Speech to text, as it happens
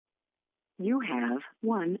You have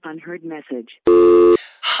one unheard message.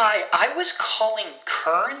 Hi, I was calling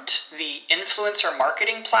Current, the influencer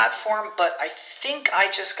marketing platform, but I think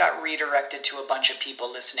I just got redirected to a bunch of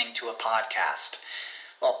people listening to a podcast.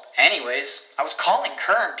 Well, anyways, I was calling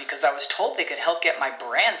Current because I was told they could help get my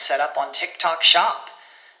brand set up on TikTok Shop,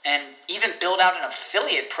 and even build out an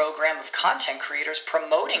affiliate program of content creators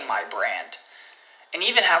promoting my brand, and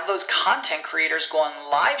even have those content creators go on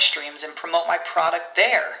live streams and promote my product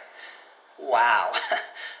there. Wow,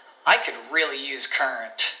 I could really use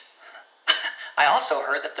Current. I also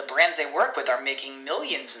heard that the brands they work with are making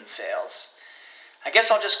millions in sales. I guess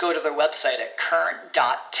I'll just go to their website at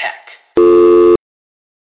current.tech.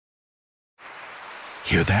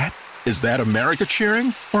 Hear that? Is that America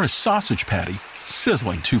cheering or a sausage patty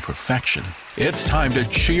sizzling to perfection? It's time to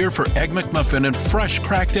cheer for Egg McMuffin and fresh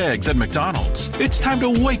cracked eggs at McDonald's. It's time to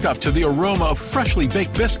wake up to the aroma of freshly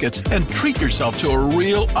baked biscuits and treat yourself to a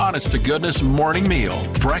real honest-to-goodness morning meal.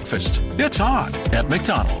 Breakfast, it's on at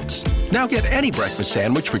McDonald's. Now get any breakfast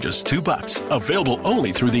sandwich for just $2. Available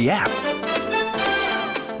only through the app.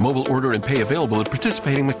 Mobile order and pay available at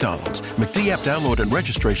participating McDonald's. McD app download and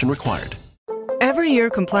registration required. Every year,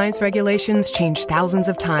 compliance regulations change thousands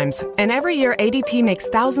of times, and every year ADP makes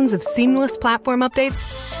thousands of seamless platform updates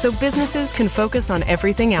so businesses can focus on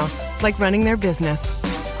everything else, like running their business.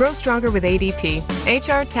 Grow stronger with ADP,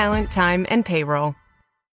 HR, talent, time, and payroll.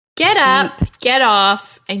 Get up, get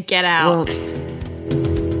off, and get out. Well,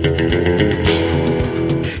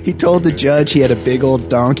 he told the judge he had a big old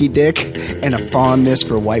donkey dick and a fondness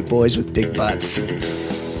for white boys with big butts.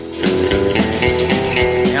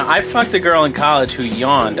 I fucked a girl in college who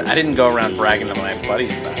yawned. I didn't go around bragging to my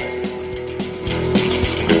buddies about it.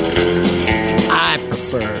 I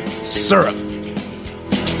prefer syrup.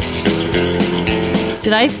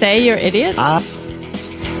 Did I say you're idiots?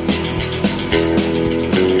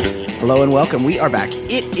 Hello and welcome. We are back.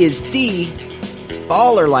 It is the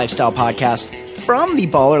Baller Lifestyle Podcast from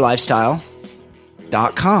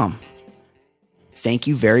theballerlifestyle.com. Thank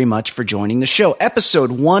you very much for joining the show.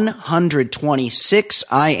 Episode 126.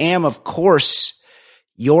 I am, of course,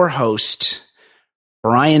 your host,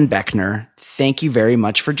 Brian Beckner. Thank you very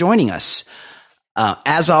much for joining us.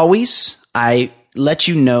 As always, I let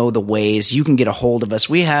you know the ways you can get a hold of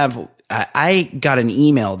us. I got an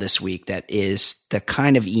email this week that is the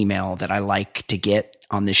kind of email that I like to get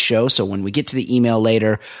on this show. So when we get to the email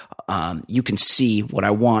later, you can see what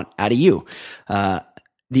I want out of you.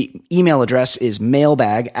 The email address is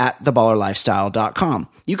mailbag@theballerlifestyle.com.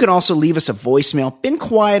 You can also leave us a voicemail. Been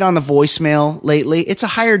quiet on the voicemail lately. It's a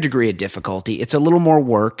higher degree of difficulty. It's a little more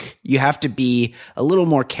work. You have to be a little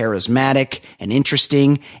more charismatic and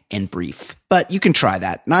interesting and brief. But you can try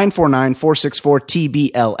that.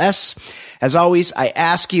 949-464-TBLS. As always, I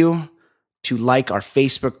ask you to like our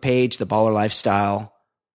Facebook page, The Baller Lifestyle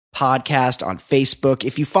Podcast on Facebook.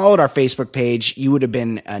 If you followed our Facebook page, you would have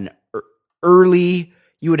been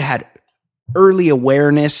you would have had early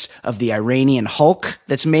awareness of the Iranian Hulk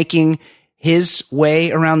that's making his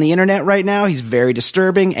way around the internet right now. He's very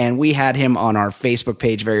disturbing, and we had him on our Facebook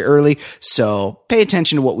page very early. So pay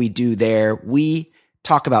attention to what we do there. We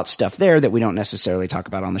talk about stuff there that we don't necessarily talk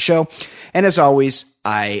about on the show. And as always,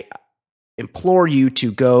 I implore you to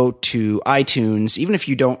go to iTunes. Even if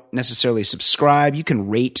you don't necessarily subscribe, you can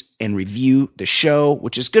rate and review the show,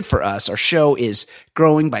 which is good for us. Our show is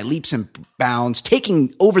growing by leaps and bounds,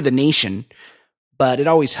 taking over the nation, but it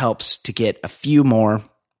always helps to get a few more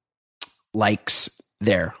likes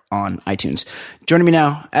there on iTunes. Joining me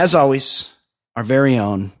now, as always, our very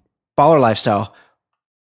own Baller Lifestyle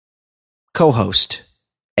co-host,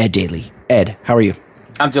 Ed Daly. Ed, how are you?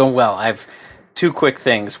 I'm doing well. I've two quick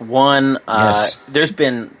things. One, Yes. There's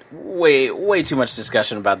been way too much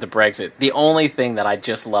discussion about the Brexit. The only thing that I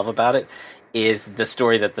just love about it is the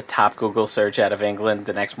story that the top Google search out of England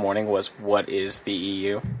the next morning was, "What is the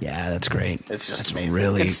EU?" Yeah, that's great. It's just that's amazing.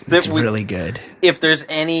 Really, it's really good. If there's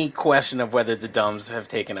any question of whether the dumbs have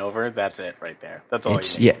taken over, that's it right there. That's all you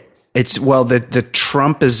need. Yeah. It's the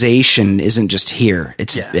Trumpization isn't just here.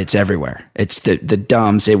 It's everywhere. It's the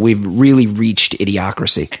dumbs. We've really reached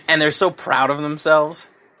idiocracy. And they're so proud of themselves.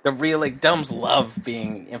 The real dumbs love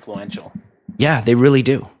being influential. Yeah, they really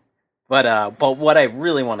do. But what I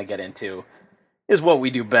really want to get into is what we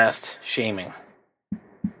do best: shaming.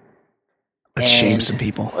 Let's shame some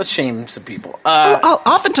people.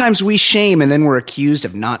 Oftentimes we shame, and then we're accused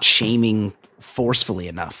of not shaming forcefully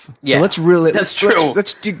enough. Yeah, so that's true.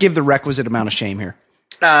 Let's give the requisite amount of shame here.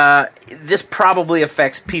 This probably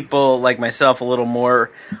affects people like myself a little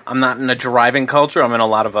more. I'm not in a driving culture. I'm in a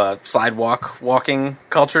lot of a sidewalk walking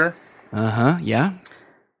culture. Yeah.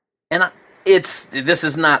 And this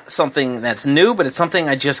is not something that's new, but it's something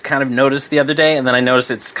I just kind of noticed the other day, and then I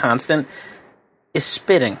noticed it's constant, is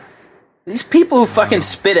spitting. These people who fucking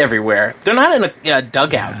spit everywhere, they're not in a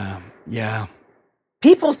dugout. Yeah.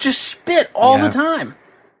 People just spit all the time.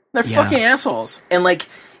 They're fucking assholes. And, like,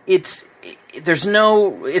 it's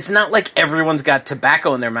not like everyone's got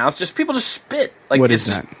tobacco in their mouths. Just people just spit. Like, what is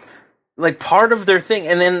that? Like, part of their thing.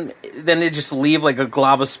 And then they just leave, like, a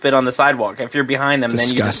glob of spit on the sidewalk. If you're behind them,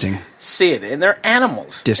 disgusting. Then you just see it. And they're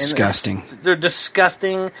animals. Disgusting. They're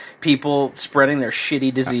disgusting people spreading their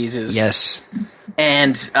shitty diseases. Yes.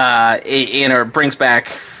 And it brings back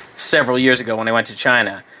several years ago when I went to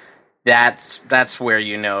China. That's where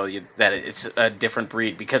you know that it's a different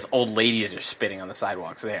breed, because old ladies are spitting on the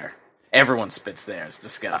sidewalks there. Everyone spits there. It's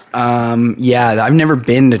disgusting. Yeah, I've never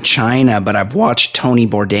been to China, but I've watched Tony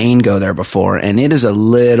Bourdain go there before, and it's a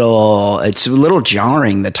little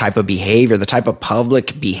jarring, the type of behavior, the type of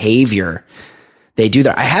public behavior they do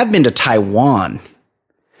there. I have been to Taiwan.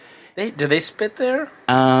 Do they spit there?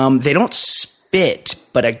 They don't spit,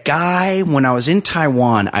 but a guy, when I was in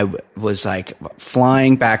Taiwan, I was like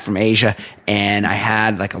flying back from Asia, and I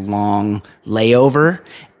had like a long layover,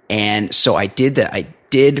 and so I did that.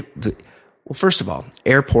 Well, first of all,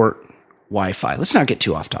 airport Wi-Fi. Let's not get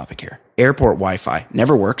too off topic here. Airport Wi-Fi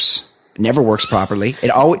never works. It never works properly. They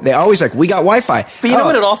always like, we got Wi-Fi. But you know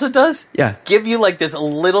what it also does? Yeah. Give you like this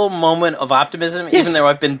little moment of optimism, even though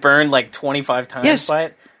I've been burned like 25 times by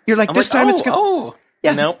it. You're like, this time it's going.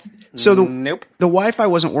 Yeah. Nope. So the Wi-Fi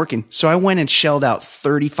wasn't working. So I went and shelled out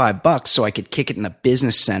 $35 so I could kick it in the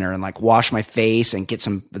business center and like wash my face and get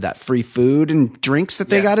some of that free food and drinks that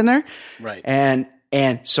they got in there. Right.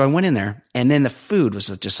 And so I went in there, and then the food was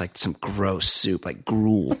just like some gross soup, like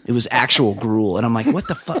gruel. It was actual gruel. And I'm like, what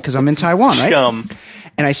the fuck? Because I'm in Taiwan, right? Scum.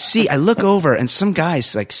 And I look over, and some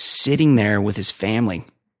guy's like sitting there with his family,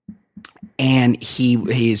 and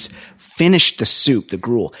he's finished the soup, the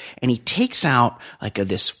gruel, and he takes out like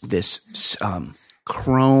this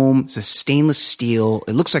chrome, it's a stainless steel.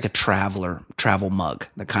 It looks like a travel mug,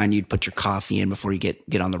 the kind you'd put your coffee in before you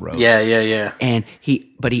get on the road. Yeah. And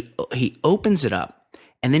he opens it up.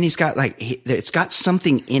 And then he's got it's got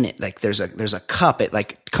something in it. Like there's a cup. It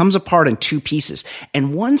like comes apart in two pieces,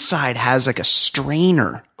 and one side has like a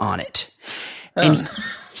strainer on it. And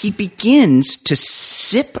he begins to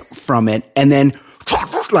sip from it, and then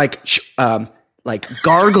like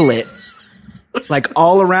gargle it like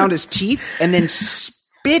all around his teeth, and then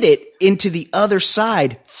spit it into the other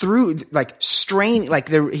side through like strain, like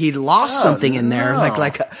he lost something in there,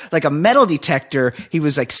 like a metal detector. He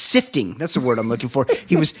was like sifting. That's the word I'm looking for.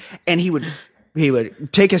 He would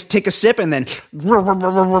take a sip and then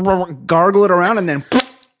gargle it around and then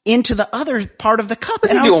into the other part of the cup.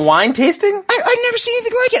 Was he doing wine tasting? I'd never seen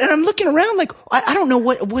anything like it. And I'm looking around like, I don't know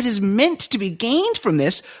what is meant to be gained from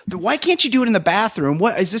this. Why can't you do it in the bathroom?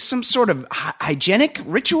 What is this, some sort of hygienic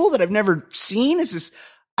ritual that I've never seen?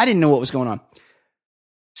 I didn't know what was going on.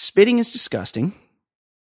 Spitting is disgusting.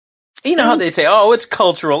 You know how they say, oh, it's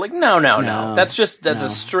cultural. Like, no. That's a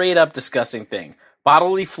straight up disgusting thing.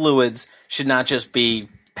 Bodily fluids should not just be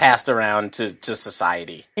passed around to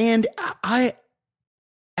society. And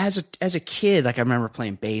as a kid, like I remember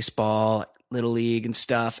playing baseball, Little League and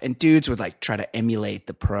stuff, and dudes would like try to emulate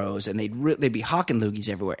the pros, and they'd be hawking loogies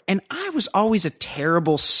everywhere. And I was always a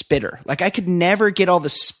terrible spitter. Like I could never get all the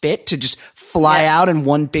spit to just fly out in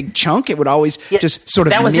one big chunk. It would always just sort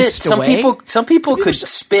of mist away. Some people could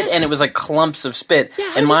spit, and it was like clumps of spit,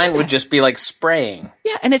 and mine would just be like spraying.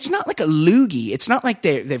 Yeah, and it's not like a loogie. It's not like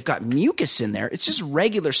they've got mucus in there. It's just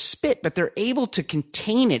regular spit, but they're able to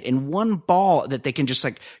contain it in one ball that they can just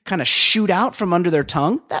like kind of shoot out from under their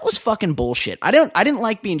tongue. That was fucking bullshit. I didn't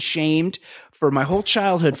like being shamed for my whole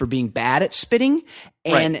childhood for being bad at spitting.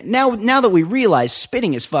 And now that we realize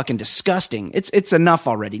spitting is fucking disgusting, it's enough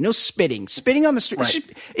already. No spitting. Spitting on the street. Right.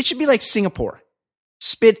 It should be like Singapore.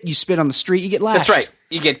 You spit on the street, you get lashed. That's right.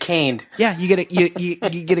 You get caned. Yeah, you get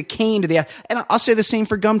a cane to the. And I'll say the same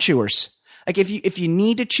for gum chewers. Like if you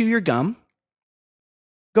need to chew your gum,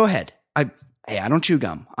 go ahead. I don't chew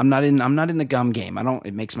gum. I'm not in the gum game.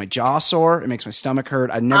 It makes my jaw sore. It makes my stomach hurt.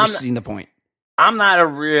 I've never seen the point. I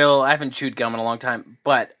haven't chewed gum in a long time,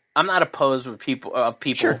 but I'm not opposed with people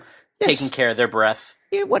taking care of their breath.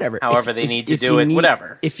 Yeah, whatever. However they need to do it,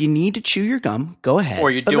 whatever. If you need to chew your gum, go ahead. Or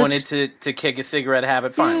you're doing it to kick a cigarette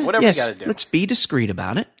habit, fine. Whatever you got to do. Let's be discreet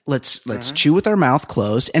about it. Let's chew with our mouth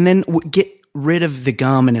closed, and then get rid of the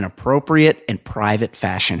gum in an appropriate and private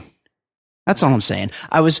fashion. That's all I'm saying.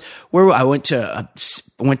 I went to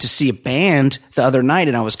see a band the other night,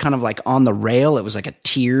 and I was kind of like on the rail. It was like a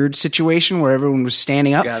tiered situation where everyone was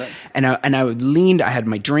standing up. Got it. And I leaned. I had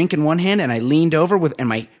my drink in one hand, and I leaned over and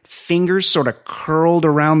my fingers sort of curled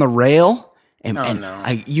around the rail. And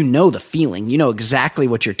you know the feeling. You know exactly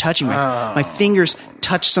what you're touching. My fingers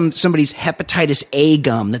touched somebody's hepatitis A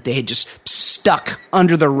gum that they had just stuck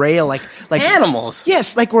under the rail, like animals.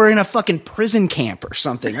 Yes, like we're in a fucking prison camp or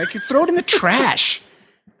something. Like you throw it in the trash.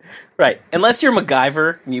 Right. Unless you're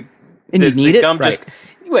MacGyver and you need it. Right.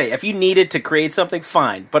 Wait, if you need it to create something,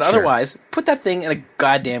 fine. But otherwise, put that thing in a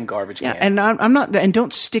goddamn garbage can. Yeah, and I'm not. And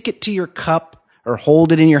don't stick it to your cup or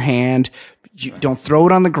hold it in your hand. You don't throw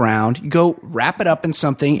it on the ground. You go wrap it up in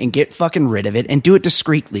something and get fucking rid of it, and do it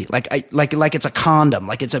discreetly, like it's a condom,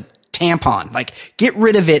 like it's a tampon. Like get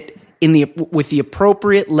rid of it with the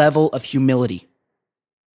appropriate level of humility.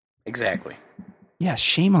 Exactly. Yeah,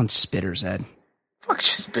 shame on spitters, Ed. Fuck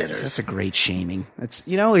spitters. That's a great shaming. That's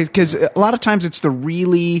because a lot of times it's the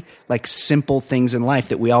really like simple things in life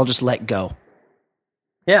that we all just let go.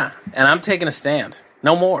 Yeah, and I'm taking a stand.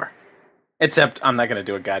 No more. Except I'm not going to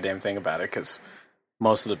do a goddamn thing about it because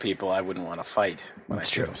most of the people I wouldn't want to fight when I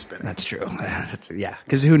see them spitting. That's true. Yeah,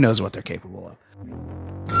 because who knows what they're capable of.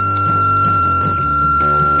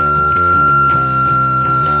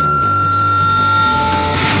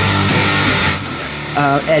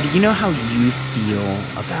 Ed, you know how you feel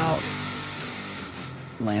about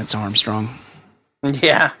Lance Armstrong?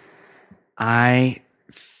 Yeah. I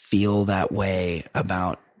feel that way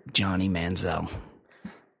about Johnny Manziel.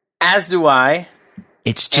 As do I.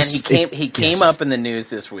 It's just he came up in the news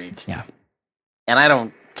this week. Yeah. And I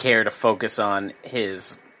don't care to focus on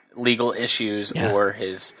his legal issues or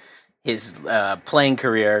his playing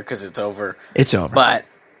career because it's over. It's over. But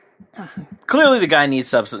clearly the guy needs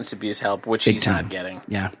substance abuse help, which he's not getting.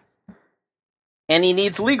 Yeah. And he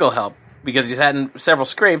needs legal help because he's had several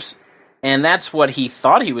scrapes, and that's what he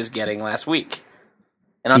thought he was getting last week.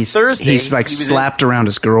 And on Thursday, he's slapped around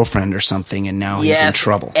his girlfriend or something, and now he's in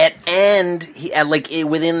trouble. Within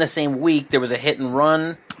the same week, there was a hit and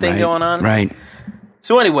run thing going on. Right.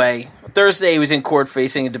 So anyway, Thursday he was in court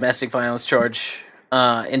facing a domestic violence charge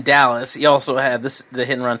in Dallas. He also had the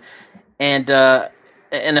hit and run, and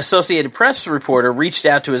an Associated Press reporter reached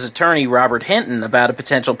out to his attorney Robert Hinton about a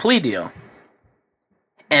potential plea deal,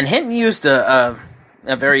 and Hinton used a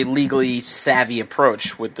very legally savvy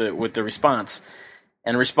approach with the response.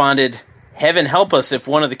 And responded, "Heaven help us if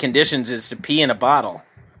one of the conditions is to pee in a bottle."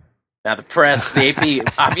 Now, the press, the AP,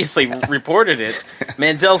 obviously reported it.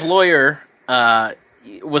 Manziel's lawyer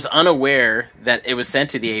was unaware that it was sent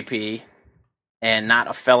to the AP and not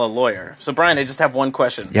a fellow lawyer. So, Brian, I just have one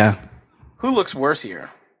question. Yeah. Who looks worse here?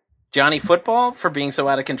 Johnny Football for being so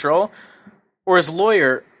out of control? Or his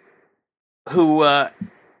lawyer who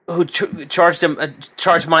charged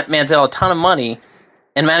Manziel a ton of money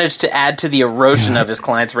and managed to add to the erosion of his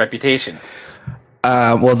client's reputation?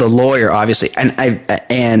 Well, the lawyer, obviously,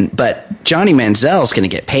 but Johnny Manziel's going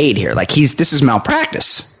to get paid here. Like this is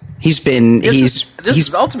malpractice. This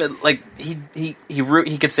is ultimate. Like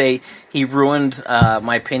he could say he ruined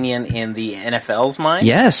my opinion in the NFL's mind.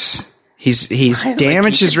 Yes, he's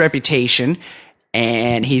damaged his reputation,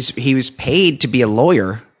 and he was paid to be a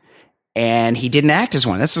lawyer. And he didn't act as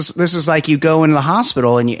one. This is like you go into the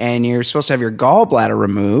hospital and you're supposed to have your gallbladder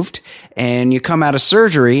removed, and you come out of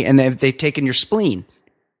surgery and they've taken your spleen.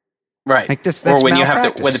 Right. Like that's or when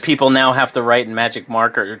malpractice. the people now have to write in magic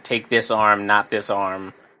marker, take this arm, not this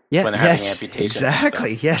arm. Yeah. When they're having amputations.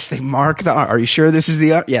 Exactly. Yes, they mark the arm. Are you sure this is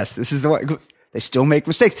the arm? Yes, this is the one. They still make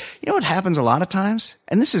mistakes. You know what happens a lot of times?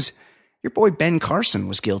 And this is your boy Ben Carson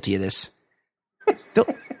was guilty of this.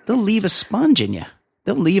 They'll leave a sponge in you.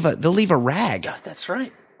 They'll leave a rag. God, that's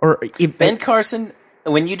right. Or Ben Carson,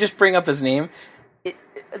 when you just bring up his name,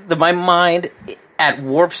 my mind at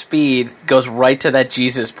warp speed goes right to that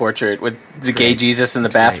Jesus portrait with the gay Jesus in the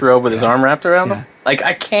bathrobe with his arm wrapped around him. Like,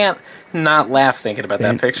 I can't not laugh thinking about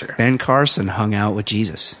that picture. Ben Carson hung out with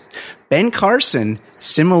Jesus. Ben Carson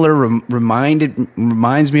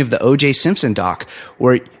reminds me of the O.J. Simpson doc,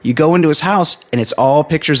 where you go into his house and it's all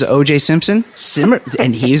pictures of O.J. Simpson,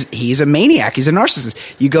 and he's a maniac, he's a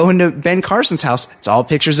narcissist. You go into Ben Carson's house, it's all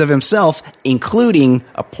pictures of himself, including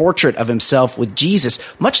a portrait of himself with Jesus,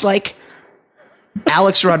 much like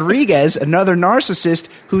Alex Rodriguez, another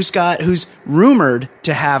narcissist who's rumored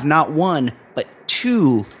to have not one but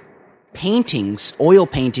two paintings, oil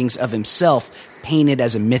paintings of himself painted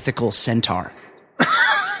as a mythical centaur.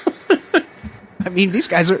 I mean, these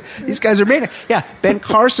guys are made. Yeah, Ben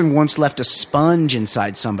Carson once left a sponge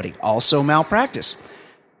inside somebody. Also malpractice.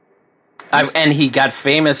 And he got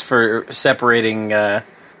famous for separating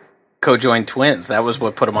co-joined twins. That was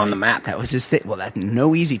what put him on the map. That was his thing. Well, that's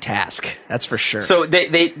no easy task. That's for sure. So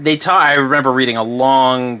they talk. I remember reading a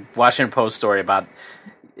long Washington Post story about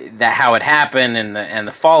that, how it happened and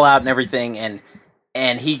the fallout and everything,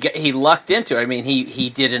 and he lucked into it. I mean, he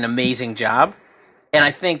did an amazing job, and I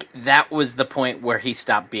think that was the point where he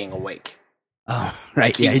stopped being awake. Oh,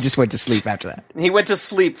 right. Yeah, he just went to sleep after that. He went to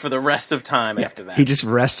sleep for the rest of time after that. He just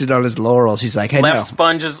rested on his laurels. He's like, hey,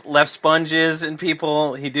 left sponges and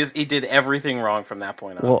people. He did everything wrong from that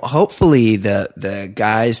point on. Well, hopefully the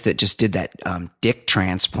guys that just did that dick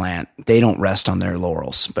transplant, they don't rest on their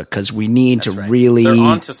laurels, because we need to really. They're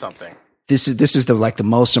onto something. This is the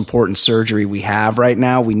most important surgery we have right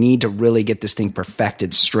now. We need to really get this thing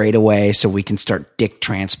perfected straight away so we can start dick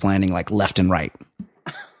transplanting like left and right.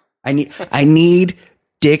 I need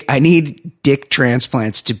dick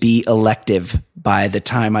transplants to be elective by the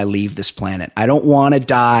time I leave this planet. I don't want to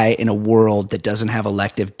die in a world that doesn't have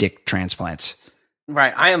elective dick transplants.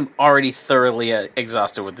 Right. I am already thoroughly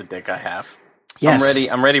exhausted with the dick I have. Yes.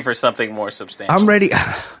 I'm ready for something more substantial. I'm ready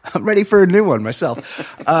for a new one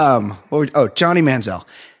myself. Johnny Manziel.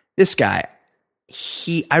 This guy,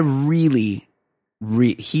 he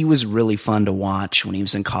was really fun to watch when he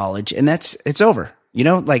was in college, and it's over. You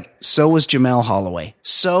know, like, so was Jamel Holloway.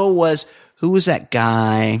 Who was that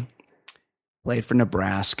guy? Played for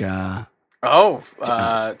Nebraska. Oh,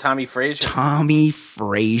 Tommy Frazier. Tommy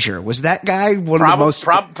Frazier. Was that guy one of the most...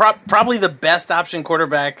 probably the best option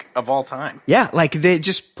quarterback of all time. Yeah, like they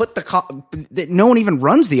just put no one even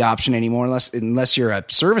runs the option anymore unless you're a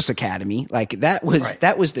service academy. Like that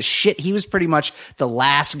was the shit. He was pretty much the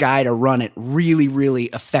last guy to run it really, really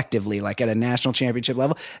effectively, like at a national championship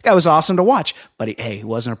level. That guy was awesome to watch, but he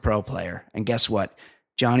wasn't a pro player. And guess what?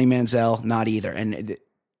 Johnny Manziel, not either. And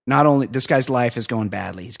not only this guy's life is going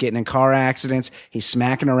badly. He's getting in car accidents. He's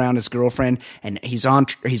smacking around his girlfriend, and he's on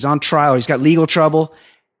trial. He's got legal trouble,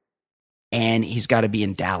 and he's got to be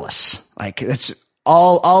in Dallas. Like, that's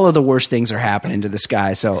all of the worst things are happening to this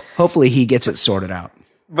guy. So hopefully he gets it sorted out.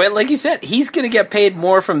 But like you said, he's going to get paid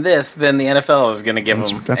more from this than the NFL is going to give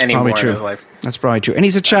him any more in his life. That's probably true. And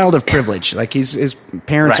he's a child of privilege. Like his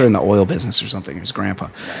parents are in the oil business or something. His grandpa.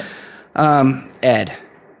 Ed.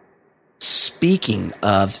 Speaking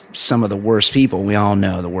of some of the worst people, we all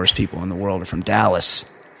know the worst people in the world are from Dallas.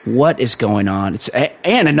 What is going on?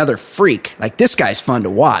 And another freak. Like, this guy's fun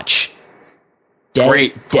to watch.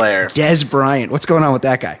 Great player. Des Bryant. What's going on with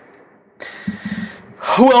that guy?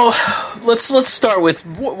 Well, let's start with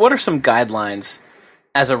what are some guidelines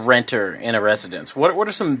as a renter in a residence? What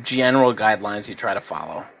are some general guidelines you try to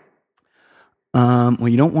follow? Well,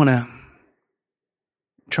 you don't want to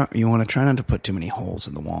try not to put too many holes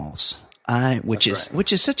in the walls. Which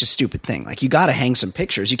is such a stupid thing. Like, you got to hang some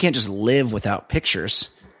pictures. You can't just live without pictures.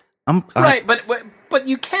 But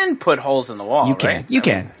you can put holes in the wall. You can. Right? You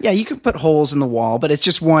can. Yeah, you can put holes in the wall, but it's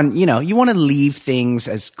just one. You know, you want to leave things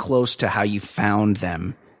as close to how you found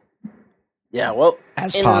them. Yeah. Well,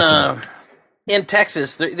 as possible. In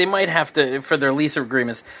Texas, they might have to, for their lease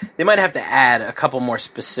agreements, they might have to add a couple more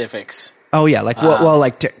specifics. Oh yeah, like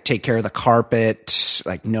like to take care of the carpet,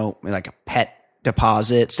 like a pet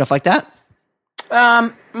deposit, stuff like that.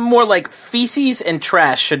 More like feces and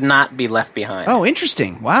trash should not be left behind. Oh,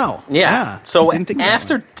 interesting. Wow. Yeah. So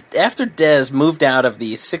after Des moved out of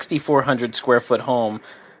the 6,400 square foot home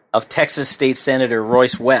of Texas State Senator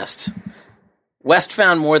Royce West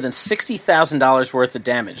found more than $60,000 worth of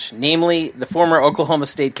damage. Namely, the former Oklahoma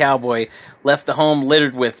State Cowboy left the home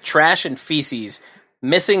littered with trash and feces,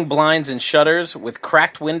 missing blinds and shutters, with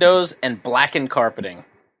cracked windows and blackened carpeting.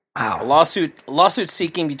 Wow. A lawsuit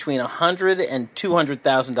seeking between $100,000 and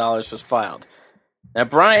 $200,000 was filed. Now,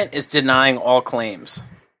 Bryant is denying all claims.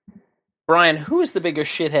 Brian, who is the bigger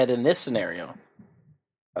shithead in this scenario?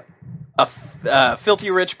 A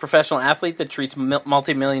filthy rich professional athlete that treats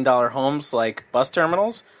multi-million-dollar homes like bus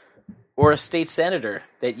terminals? Or a state senator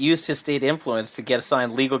that used his state influence to get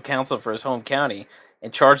assigned legal counsel for his home county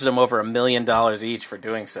and charged them over $1 million each for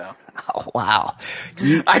doing so? Oh, wow.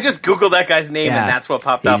 I just Googled that guy's name, and that's what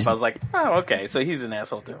popped up. I was like, oh, okay, so he's an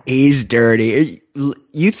asshole, too. He's dirty.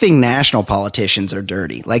 You think national politicians are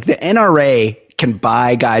dirty. Like, the NRA can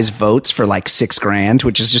buy guys' votes for like $6,000,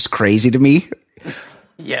 which is just crazy to me.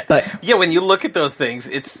 Yeah. But, when you look at those things,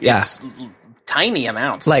 it's tiny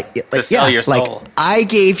amounts to sell your soul. Like, I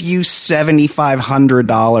gave you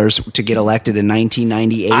 $7,500 to get elected in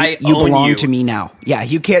 1998. You belong to me now. Yeah,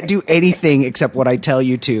 you can't do anything except what I tell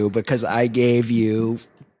you to, because I gave you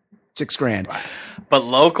 $6,000. But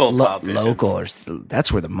local politicians. Local,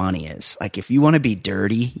 that's where the money is. Like, if you want to be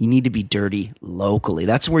dirty, you need to be dirty locally.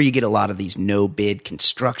 That's where you get a lot of these no-bid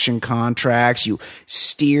construction contracts. You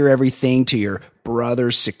steer everything to your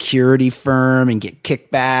brother's security firm and get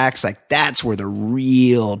kickbacks. Like, that's where the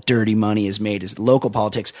real dirty money is made, is local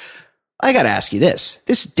politics. I got to ask you this.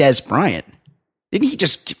 This Des Bryant, didn't he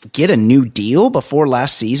just get a new deal before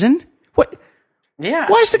last season? What? Yeah.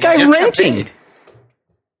 Why is the guy renting?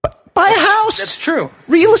 Buy a house. That's true.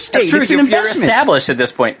 Real estate. That's true. It's an If you're investment. established at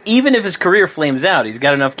this point, even if his career flames out, he's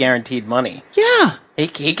got enough guaranteed money. Yeah.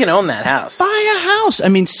 He can own that house. Buy a house. I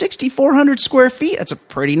mean, 6,400 square feet. That's a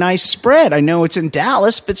pretty nice spread. I know it's in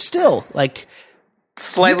Dallas, but still, like,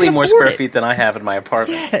 Slightly more square feet than I have in my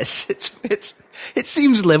apartment. yes, it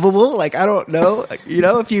seems livable. Like, I don't know,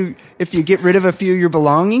 if you get rid of a few of your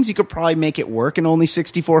belongings, you could probably make it work in only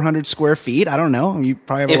 6,400 square feet. I don't know. You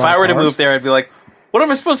probably have. If I were to move there, I'd be like, what am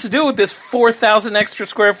I supposed to do with this 4,000 extra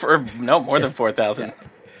square foot? Or no, more than 4,000.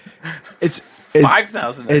 It's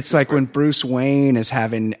 5,000. It's like when Bruce Wayne is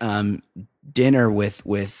having dinner with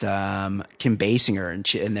Kim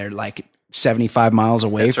Basinger, and they're like 75 miles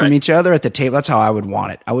away from each other at the table. That's how I would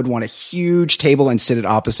want it. I would want a huge table and sit at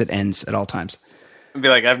opposite ends at all times. I'd be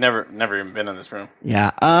like, I've never even been in this room.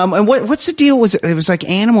 Yeah. And what's the deal? It was like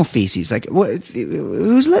animal feces. Like,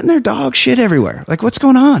 who's letting their dog shit everywhere? Like, what's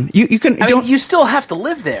going on? You still have to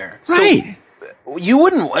live there, right? So you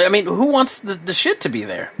wouldn't. I mean, who wants the shit to be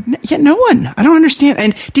there? Yeah, no one. I don't understand.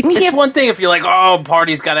 And didn't he It's have one thing if you're like, oh,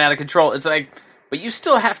 parties got out of control. It's like, but you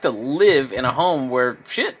still have to live in a home where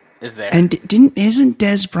shit is there. And isn't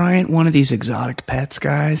Des Bryant one of these exotic pets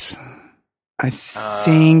guys? I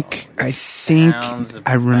think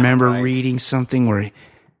I remember reading something where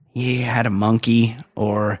he had a monkey,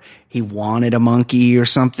 or he wanted a monkey or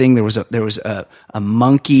something. There was a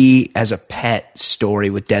monkey as a pet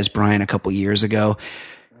story with Des Bryant a couple years ago.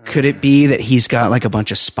 Could it be that he's got like a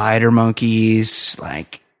bunch of spider monkeys,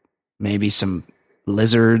 like maybe some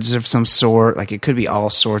lizards of some sort? Like, it could be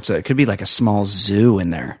all sorts of, it could be like a small zoo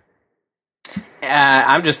in there.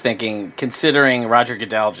 I'm just thinking, considering Roger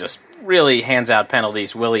Goodell just really hands out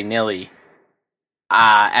penalties willy-nilly,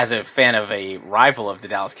 as a fan of a rival of the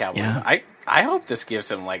Dallas Cowboys, I hope this gives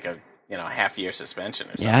him like a half-year suspension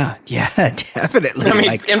or something. Yeah, definitely. I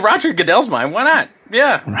mean, in Roger Goodell's mind, why not?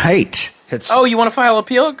 Yeah. Right. Oh, you want to file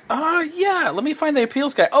appeal? Yeah, let me find the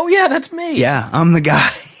appeals guy. Oh, yeah, that's me. Yeah, I'm the guy.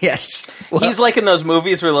 Yes. Well, he's like in those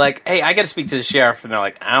movies where like, hey, I got to speak to the sheriff, and they're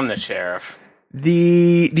like, I'm the sheriff.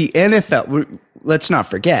 The NFL, let's not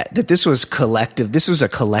forget that this was collective. This was a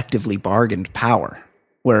collectively bargained power,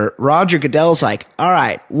 where Roger Goodell's like, all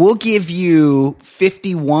right, we'll give you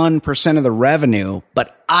 51% of the revenue,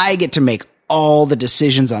 but I get to make all the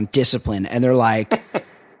decisions on discipline. And they're like,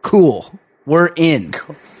 cool, we're in.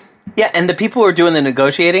 Yeah, and the people who are doing the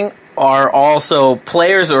negotiating are also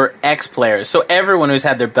players or ex-players. So everyone who's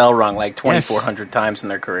had their bell rung like 2,400 times in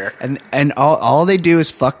their career. And all they do is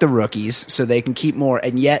fuck the rookies so they can keep more.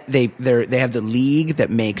 And yet they have the league that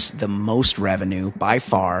makes the most revenue by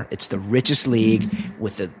far. It's the richest league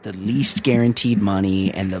with the least guaranteed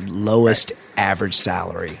money and the lowest average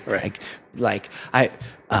salary. Right. Like my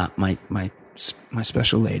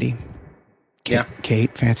special lady, Kate,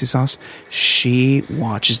 Kate Fancy Sauce, she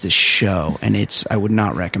watches the show, and I would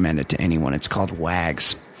not recommend it to anyone. It's called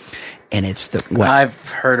Wags, and it's I've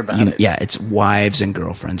heard about it. Yeah, it's wives and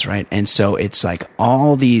girlfriends, right? And so it's like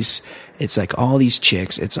all these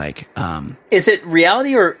chicks. It's like, is it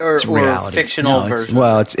reality or reality. fictional version?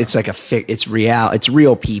 It's like it's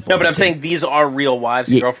real people. No, but I'm saying these are real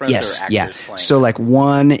wives and girlfriends or actors playing. So like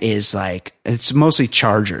one is like, it's mostly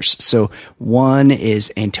Chargers. So one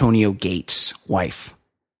is Antonio Gates' wife.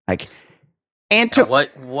 Like,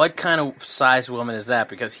 what kind of size woman is that?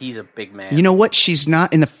 Because he's a big man. You know what? She's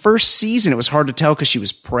not, in the first season, it was hard to tell because she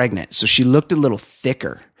was pregnant. So she looked a little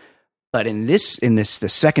thicker. But in the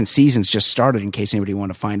second season's just started, in case anybody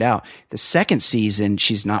want to find out. The second season,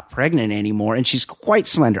 she's not pregnant anymore, and she's quite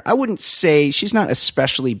slender. I wouldn't say she's not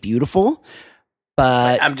especially beautiful,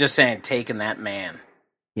 but I'm just saying, taking that man.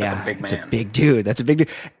 That's a big man. That's a big dude. That's a big dude.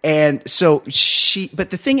 And so but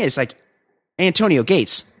the thing is, like, Antonio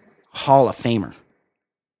Gates, Hall of Famer.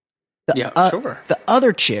 Sure. The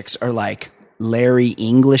other chicks are like Larry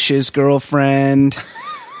English's girlfriend.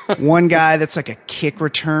 One guy that's like a kick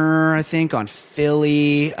returner, I think, on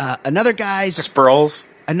Philly. Another guy's Sproles.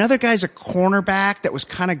 Another guy's a cornerback that was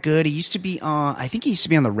kind of good. He used to be on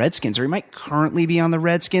the Redskins, or he might currently be on the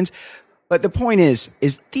Redskins. But the point is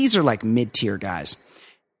these are like mid-tier guys,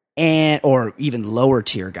 or even lower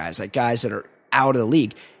tier guys, like guys that are out of the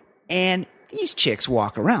league. And these chicks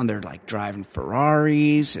walk around. They're like driving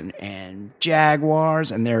Ferraris and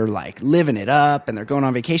Jaguars, and they're like living it up, and they're going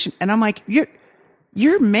on vacation. And I'm like,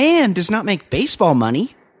 your man does not make baseball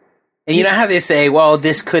money. And you know how they say, well,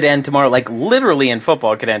 this could end tomorrow? Like, literally in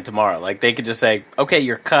football, it could end tomorrow. Like, they could just say, okay,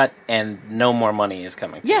 you're cut, and no more money is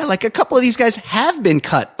coming. Yeah, like a couple of these guys have been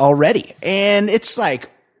cut already. And it's like,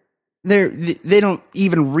 they don't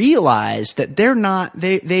even realize that they're not,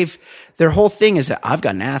 their whole thing is that I've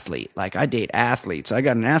got an athlete. Like, I date athletes. I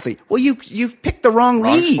got an athlete. Well, you picked the wrong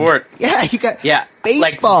league. Sport. Yeah, you got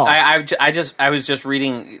baseball. Like, I was just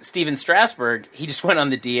reading Steven Strasburg. He just went on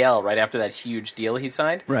the DL right after that huge deal he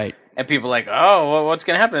signed. Right. And people are like, oh, well, what's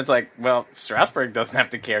going to happen? It's like, well, Strasburg doesn't have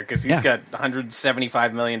to care because he's got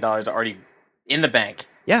 $175 million already in the bank.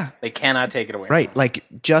 Yeah. They cannot take it away. Right. Like,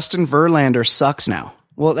 Justin Verlander sucks now.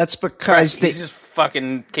 Well, that's because he's just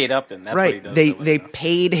fucking Kate Upton. That's what he does. They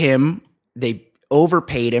paid him. They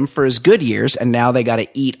overpaid him for his good years, and now they got to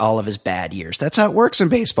eat all of his bad years. That's how it works in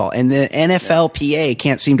baseball. And the NFLPA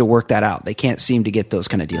can't seem to work that out. They can't seem to get those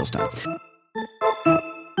kind of deals done.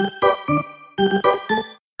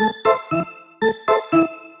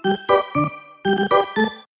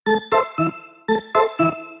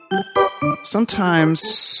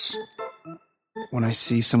 Sometimes when I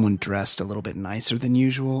see someone dressed a little bit nicer than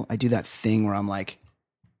usual, I do that thing where I'm like,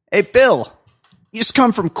 hey, Bill, you just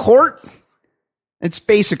come from court? It's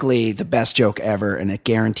basically the best joke ever and a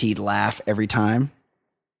guaranteed laugh every time.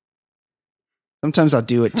 Sometimes I'll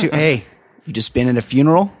do it too. Hey, you just been at a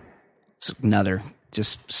funeral? It's another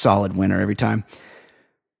just solid winner every time.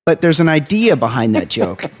 But there's an idea behind that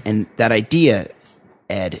joke. And that idea,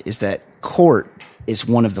 Ed, is that court is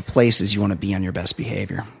one of the places you want to be on your best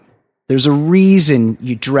behavior. There's a reason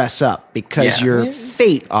you dress up because your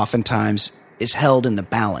fate oftentimes is held in the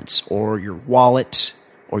balance, or your wallet,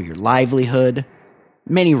 or your livelihood.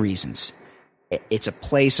 Many reasons. It's a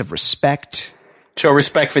place of respect. Show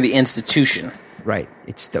respect for the institution. Right.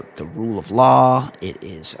 It's the rule of law. It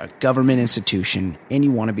is a government institution, and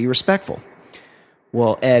you want to be respectful.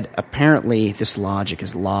 Well, Ed, apparently this logic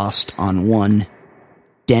is lost on one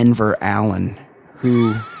Denver Allen,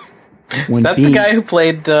 who... Is that the guy who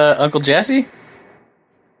played Uncle Jesse?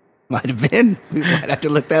 Might have been. We might have to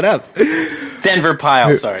look that up. Denver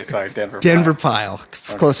Pyle. Sorry, Denver Pyle.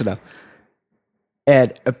 Close enough.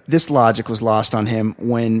 Ed, this logic was lost on him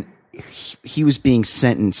when he was being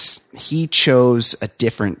sentenced. He chose a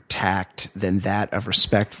different tact than that of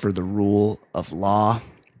respect for the rule of law.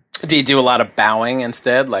 Do you do a lot of bowing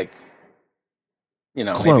instead? Like, you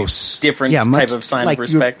know, close. Maybe different type of sign like of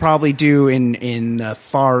respect? You would probably do in the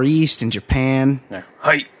Far East, in Japan. Yeah.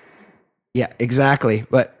 Hi. Yeah, exactly.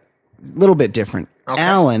 But a little bit different. Okay.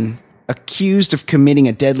 Allen, accused of committing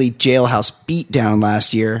a deadly jailhouse beatdown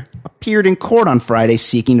last year, appeared in court on Friday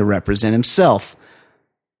seeking to represent himself,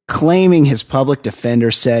 claiming his public defender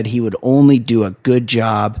said he would only do a good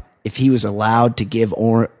job if he was allowed to give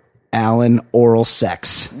Allen oral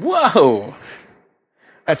sex. Whoa.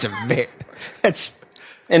 That's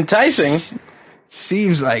enticing.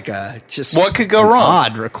 Seems like just what could go wrong?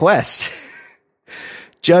 Odd request.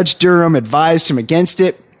 Judge Durham advised him against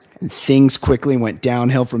it, and things quickly went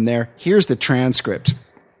downhill from there. Here's the transcript.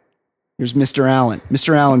 Here's Mr. Allen.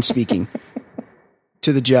 Mr. Allen speaking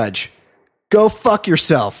to the judge. Go fuck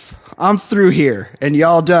yourself. I'm through here, and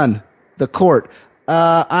y'all done. The court.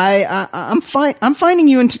 I'm finding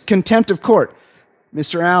you in contempt of court.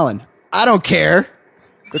 Mr. Allen. I don't care.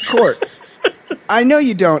 The court. I know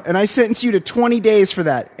you don't, and I sentence you to 20 days for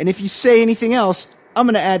that. And if you say anything else, I'm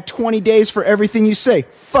going to add 20 days for everything you say.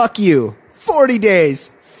 Fuck you. 40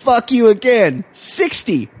 days. Fuck you again.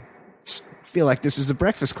 60. I feel like this is the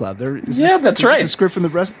Breakfast Club. That's right. The script from the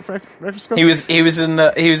Breakfast Club. He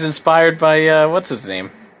was inspired by what's his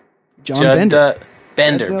name? John Bender.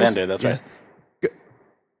 Bender. That's right.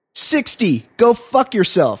 60. Go fuck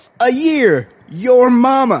yourself. A year. Your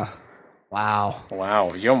mama. Wow,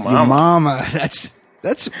 your mama. Your mama.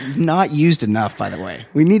 That's not used enough, by the way.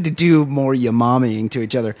 We need to do more yamaming to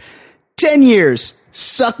each other. 10 years.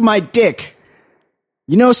 Suck my dick.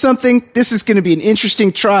 You know something? This is going to be an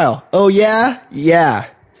interesting trial. Oh, yeah? Yeah.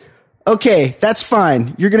 Okay, that's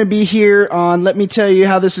fine. You're going to be here on, let me tell you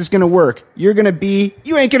how this is going to work. You ain't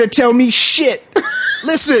going to tell me shit.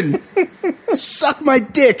 Listen. Suck my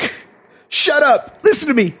dick. Shut up. Listen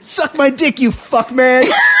to me. Suck my dick, you fuck man.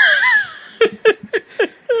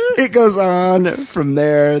 It goes on from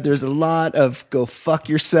there. There's a lot of go fuck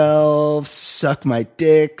yourselves, suck my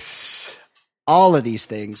dicks, all of these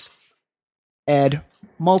things. Ed,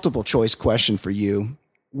 multiple choice question for you.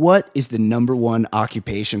 What is the number one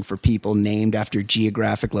occupation for people named after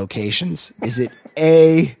geographic locations? Is it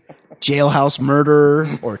A, jailhouse murderer,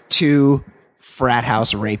 or 2, frat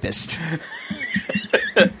house rapist.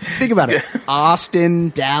 Think about it. Austin,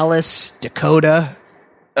 Dallas, Dakota,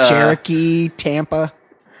 Cherokee, Tampa.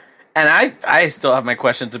 And I still have my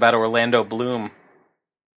questions about Orlando Bloom.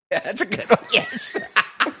 Yeah, that's a good one. Yes.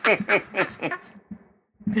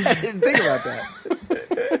 I didn't think about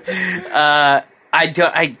that.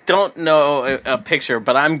 I don't know a picture,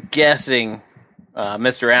 but I'm guessing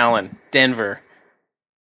Mr. Allen, Denver.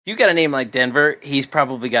 If you got a name like Denver, he's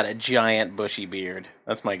probably got a giant bushy beard.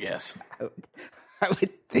 That's my guess. I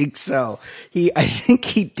would think so. I think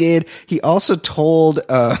he did. He also told,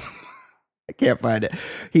 I can't find it.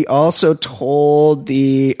 He also told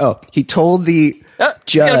he told the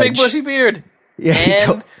judge. He's got a big bushy beard.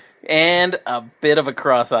 Yeah. And a bit of a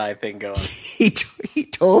cross-eye thing going. He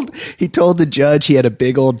told the judge he had a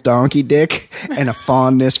big old donkey dick and a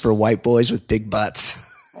fondness for white boys with big butts.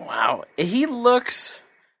 Wow. He looks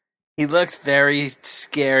very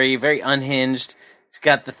scary, very unhinged. He's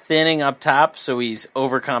got the thinning up top, so he's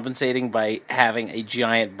overcompensating by having a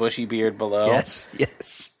giant bushy beard below.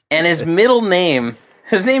 Yes. And his name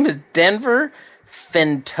is Denver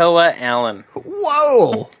Fentoa Allen.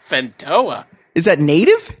 Whoa! Fentoa. Is that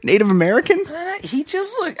Native American? He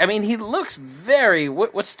looks very...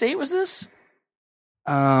 What state was this?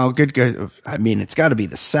 Oh, good. I mean, it's got to be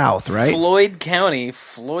the South, right? Floyd County.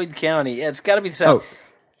 Yeah, it's got to be the South. Oh,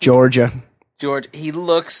 Georgia. He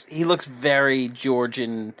looks very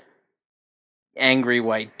Georgian, angry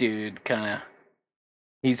white dude, kind of.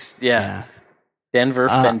 He's, yeah. Denver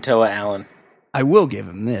Fentoa Allen. I will give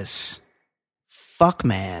him this. Fuck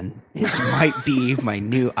man. This might be my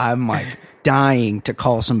new... I'm like dying to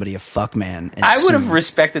call somebody a fuck man. I would have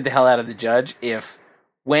respected the hell out of the judge if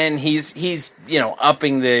when he's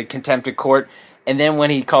upping the contempt of court, and then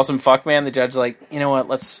when he calls him fuck man, the judge's like, you know what,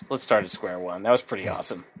 let's start at square one. That was pretty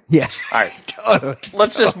awesome. Yeah. All right. Totally.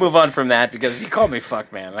 Let's just move on from that because he called me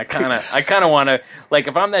fuck man. I kind of want to, like,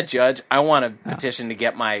 if I'm that judge, I want to petition to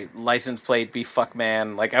get my license plate be fuck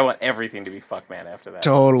man. Like, I want everything to be fuck man after that.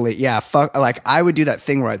 Totally. Yeah. Fuck. Like, I would do that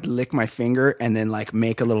thing where I'd lick my finger and then like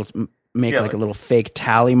make a little fake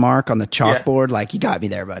tally mark on the chalkboard. Yeah. Like, you got me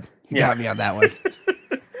there, bud. You got me on that one.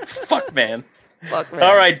 Fuck man. Fuck man.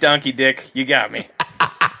 All right, donkey dick. You got me.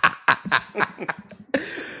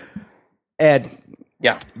 Ed.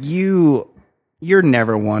 Yeah. You're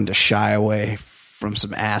never one to shy away from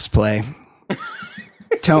some ass play.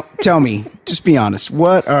 Tell me, just be honest,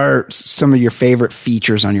 what are some of your favorite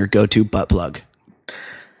features on your go-to butt plug?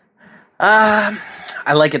 I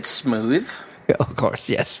like it smooth. Of course,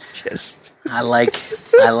 yes. I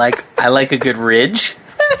like a good ridge.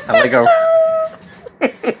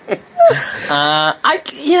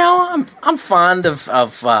 I'm fond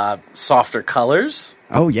of softer colors.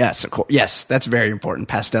 Oh yes, of course. Yes, that's very important.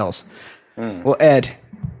 Pastels. Well, Ed,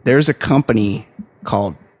 there's a company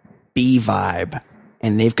called B Vibe,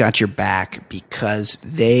 and they've got your back because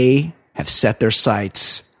they have set their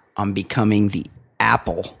sights on becoming the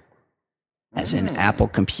Apple, as in Apple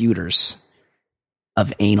computers,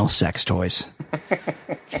 of anal sex toys.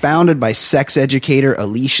 Founded by sex educator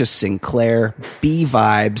Alicia Sinclair, B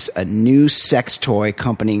Vibes, a new sex toy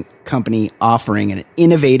company offering an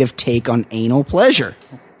innovative take on anal pleasure.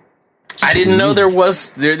 I didn't know there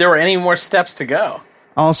were any more steps to go.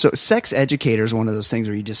 Also, sex educator is one of those things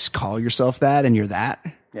where you just call yourself that and you're that.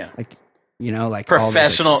 Yeah. Like, like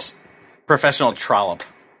professional trollop.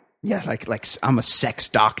 Yeah, like I'm a sex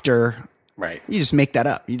doctor. Right. You just make that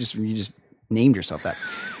up. You just named yourself that.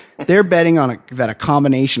 They're betting on that a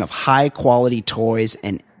combination of high quality toys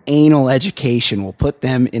and anal education will put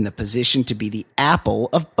them in the position to be the Apple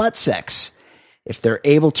of butt sex. If they're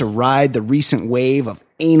able to ride the recent wave of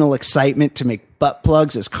anal excitement to make butt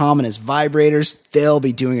plugs as common as vibrators, they'll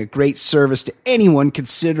be doing a great service to anyone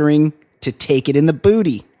considering to take it in the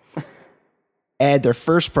booty. Ed, their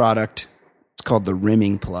first product, it's called the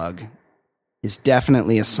rimming plug, is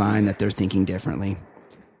definitely a sign that they're thinking differently.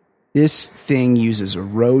 This thing uses a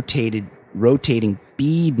rotating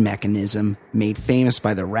bead mechanism made famous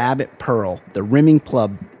by the rabbit pearl. The rimming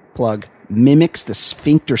plug mimics the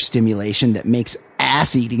sphincter stimulation that makes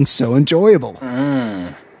ass eating so enjoyable.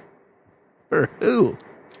 For who?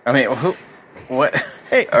 I mean, who? What?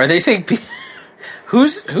 Hey, are they saying?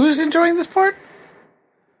 Who's enjoying this part?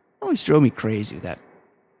 Always drove me crazy that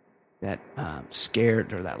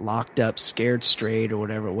scared or that locked up, scared straight or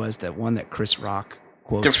whatever it was. That one that Chris Rock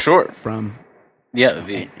quotes from.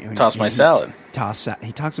 Yeah, toss my salad.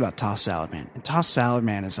 He talks about toss salad man, and toss salad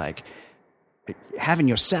man is like having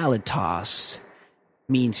your salad tossed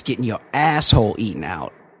means getting your asshole eaten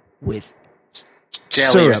out with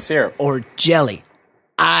jelly or syrup or jelly.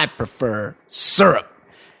 I prefer syrup.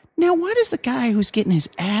 Now, why does the guy who's getting his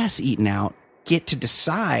ass eaten out get to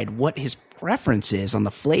decide what his preference is on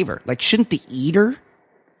the flavor? Like, shouldn't the eater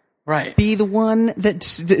be the one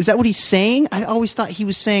is that what he's saying? I always thought he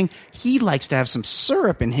was saying he likes to have some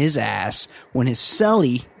syrup in his ass when his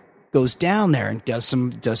celly goes down there and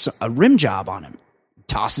does a rim job on him,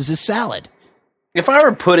 tosses his salad. If I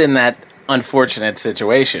were put in that unfortunate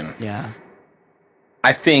situation,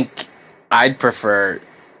 I think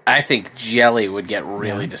I think jelly would get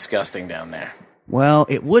really disgusting down there. Well,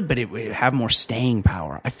 it would, but it would have more staying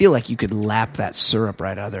power. I feel like you could lap that syrup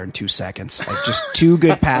right out of there in 2 seconds. Like just 2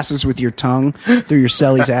 good passes with your tongue through your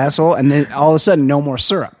celly's asshole, and then all of a sudden, no more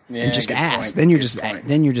syrup and just ass. Then you're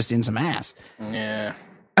just in some ass. Yeah.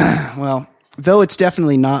 Well, though it's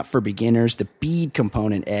definitely not for beginners, the bead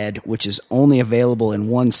component, Ed, which is only available in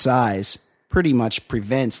one size, pretty much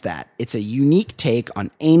prevents that. It's a unique take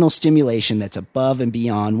on anal stimulation that's above and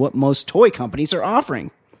beyond what most toy companies are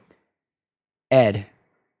offering. Ed,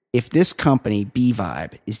 if this company,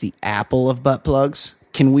 B-Vibe, is the Apple of butt plugs,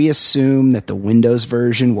 can we assume that the Windows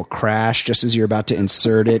version will crash just as you're about to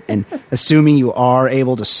insert it? And assuming you are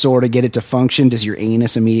able to sort of get it to function, does your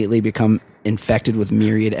anus immediately become infected with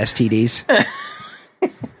myriad STDs?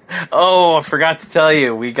 Oh, I forgot to tell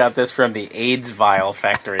you, we got this from the AIDS vial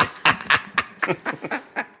factory.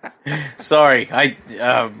 Sorry,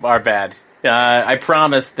 our bad. I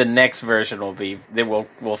promise the next version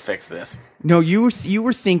we'll fix this. No, you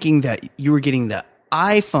were thinking that you were getting the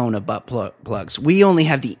iPhone of butt plugs. We only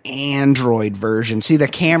have the Android version. See, the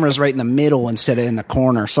camera's right in the middle instead of in the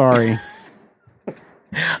corner. Sorry.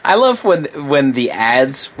 I love when the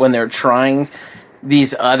ads, when they're trying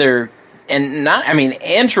these other, and not, I mean,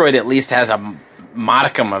 Android at least has a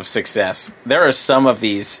modicum of success. There are some of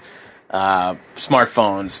these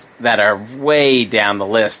smartphones that are way down the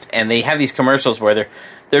list, and they have these commercials where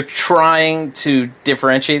they're trying to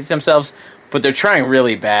differentiate themselves, but they're trying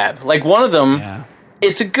really bad. Like one of them,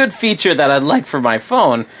 it's a good feature that I'd like for my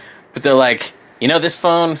phone, but they're like, this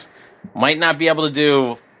phone might not be able to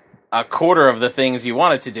do a quarter of the things you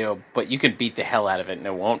want it to do, but you can beat the hell out of it and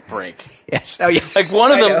it won't break. Yes. Oh, yeah. Like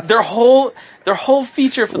one of them, their whole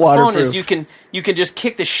feature for the phone is you can just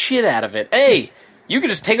kick the shit out of it. Hey, you can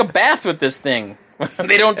just take a bath with this thing.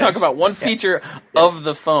 They don't talk about one feature of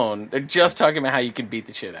the phone. They're just talking about how you can beat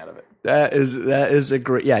the shit out of it. That is a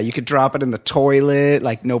great, you could drop it in the toilet,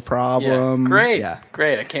 like no problem. Yeah, great. Yeah.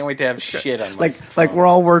 Great. I can't wait to have shit on my phone. Like we're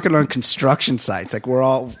all working on construction sites. Like we're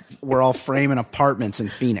all framing apartments in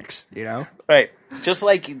Phoenix, Right. Just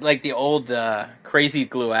like the old Crazy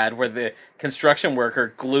Glue ad where the construction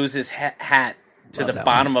worker glues his hat to the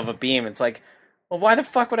bottom of a beam. It's like, well, why the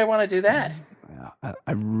fuck would I want to do that?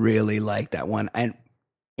 I really like that one.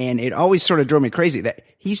 And it always sort of drove me crazy that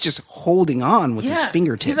he's just holding on with his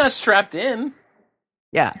fingertips. He's not strapped in.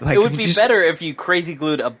 Yeah. Like, it would be better if you crazy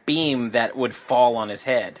glued a beam that would fall on his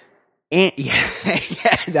head. And,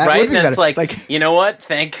 that right? would be and better. It's like, you know what?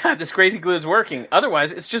 Thank God this crazy glue is working.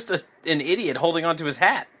 Otherwise, it's just an idiot holding onto his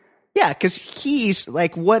hat. Yeah, because he's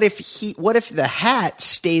like, what if the hat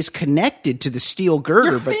stays connected to the steel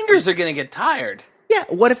girder? Your fingers are going to get tired. Yeah,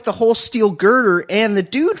 what if the whole steel girder and the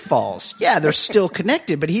dude falls? Yeah, they're still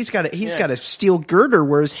connected, but he's got a steel girder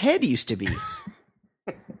where his head used to be.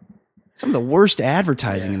 Some of the worst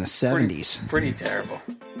advertising in the 70s. Pretty terrible.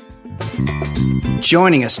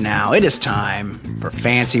 Joining us now, it is time for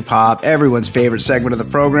Fancy Pop, everyone's favorite segment of the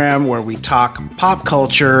program where we talk pop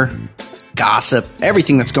culture, gossip,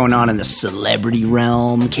 everything that's going on in the celebrity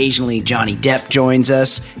realm. Occasionally, Johnny Depp joins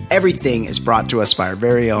us. Everything is brought to us by our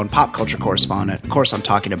very own pop culture correspondent. Of course, I'm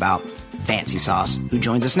talking about Fancy Sauce, who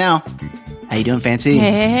joins us now. How you doing, Fancy?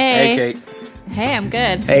 Hey, Kate. Hey, I'm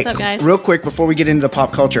good. Hey, What's up, guys? Real quick, before we get into the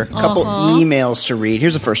pop culture, a couple emails to read.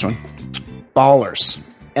 Here's the first one. Ballers.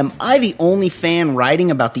 Am I the only fan writing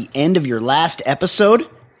about the end of your last episode?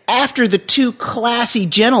 After the two classy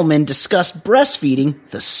gentlemen discussed breastfeeding,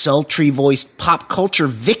 the sultry-voiced pop culture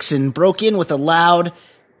vixen broke in with a loud,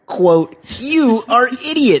 quote, "You are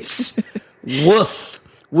idiots." Woof.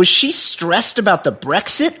 Was she stressed about the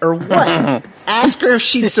Brexit or what? Ask her if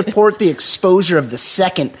she'd support the exposure of the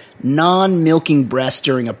second non-milking breast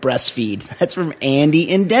during a breastfeed. That's from Andy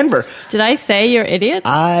in Denver. Did I say you're idiots?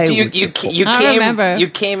 I don't remember. You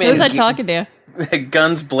came in. Who was I talking to?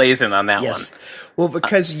 Guns blazing on that one. Well,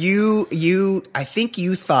 because I think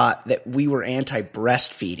you thought that we were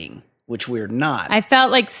anti-breastfeeding, which we're not. I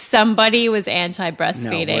felt like somebody was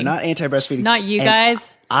anti-breastfeeding. No, we're not anti-breastfeeding. Not you guys.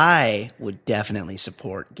 I would definitely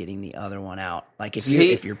support getting the other one out. Like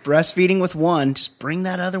if you're breastfeeding with one, just bring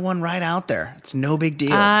that other one right out there. It's no big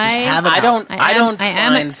deal. Just have it. I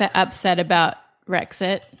am upset about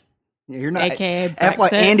Brexit. You're not. AKA FY,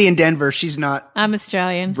 Brexit. Andy in Denver. She's not I'm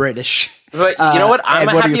Australian. British. But you know what? I'm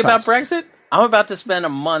Ed, what are happy your about thoughts? Brexit. I'm about to spend a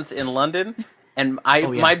month in London, and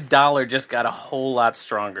my dollar just got a whole lot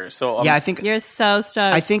stronger. So Yeah, I think You're so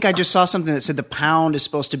stoked. I think I just saw something that said the pound is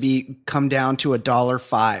supposed to come down to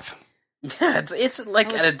 $1.05. yeah, it's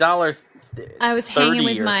like at $1. I was hanging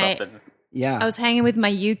with or my something. Yeah. I was hanging with my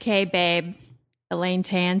UK babe, Elaine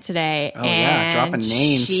Tan, today. Oh, yeah, dropping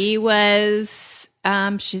names. She was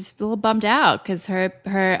she's a little bummed out because her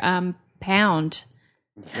pound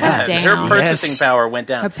Yeah, was her down. purchasing Yes. power went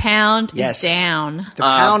down. Her pound Yes. is down. The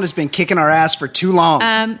pound has been kicking our ass for too long.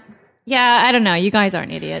 Yeah, I don't know. You guys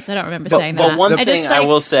aren't idiots. I don't remember saying that. But one I thing just, I like-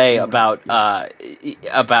 will say about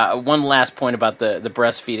one last point about the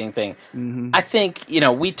breastfeeding thing. Mm-hmm. I think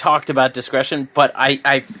we talked about discretion, but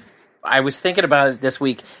I was thinking about it this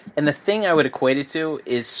week, and the thing I would equate it to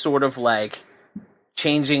is sort of like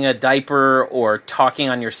changing a diaper or talking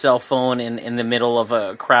on your cell phone in the middle of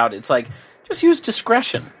a crowd. It's like just use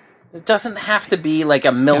discretion. It doesn't have to be like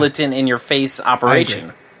a militant in your face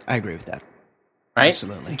operation. I agree with that. Right?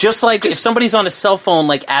 Absolutely. Just like if somebody's on a cell phone,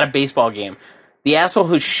 like at a baseball game, the asshole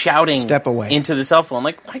who's shouting Step away. into the cell phone,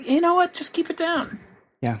 like, you know what? Just keep it down.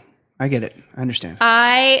 Yeah, I get it. I understand.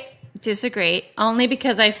 I disagree only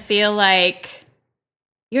because I feel like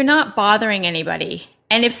you're not bothering anybody.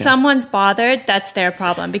 And if someone's bothered, that's their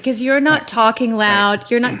problem because you're not talking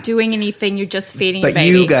loud. You're not doing anything. You're just feeding your But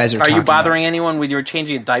baby. you guys are Are you talking bothering anyone with your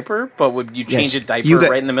changing a diaper? But would you change Yes. a diaper You got-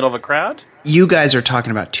 right in the middle of a crowd? You guys are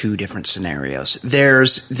talking about two different scenarios.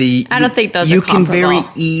 There's the I don't think those you are can very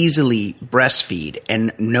comparable. easily breastfeed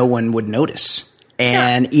and no one would notice.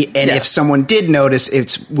 And if someone did notice,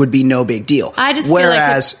 it would be no big deal. I just feel like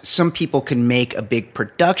whereas some people can make a big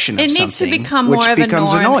production of it something, needs to become which more of a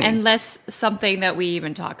becomes norm annoying. and less something that we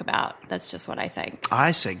even talk about. That's just what I think.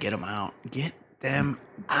 I say get them out. Get them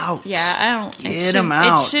out. Yeah, I don't. Get them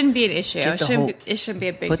out. It shouldn't be an issue. Get the It shouldn't be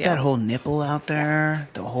a big Put deal. that whole nipple out there,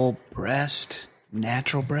 the whole breast,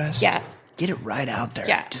 natural breast. Yeah. Get it right out there.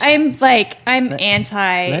 Yeah, Just I'm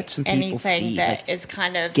anti let some people anything feed. that Like, is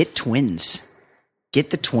kind of get twins. Get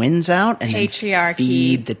the twins out and then patriarchy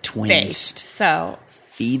feed the twins. based. So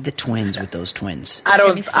Feed the twins with those twins. I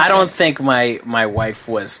Maybe don't stupid. think my wife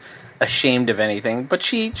was ashamed of anything, but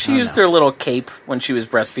she used her little cape when she was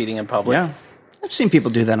breastfeeding in public. Yeah. I've seen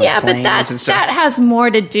people do that on yeah, planes but and stuff. that has more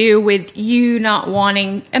to do with you not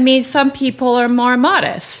wanting. I mean, some people are more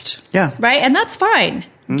modest. Yeah. Right, and that's fine.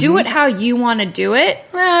 Do it how you want to do it.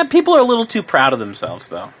 People are a little too proud of themselves,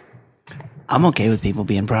 though. I'm okay with people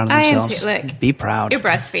being proud of I am themselves. too. Look, Be proud. You're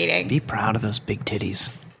breastfeeding. Be proud of those big titties.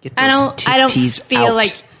 Get those I don't titties feel out.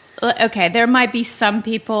 like okay, there might be some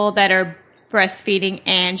people that are breastfeeding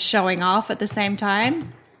and showing off at the same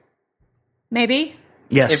time. Maybe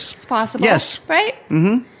Yes. it's possible. Yes. Right?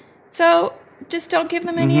 Mm-hmm. So just don't give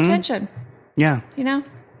them any attention. Yeah. You know?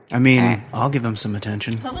 I mean, All right. I'll give them some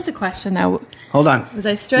attention. What was the question though? Hold on. Was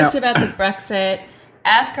I stressed No. about the Brexit?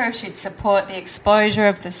 Ask her if she'd support the exposure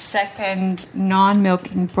of the second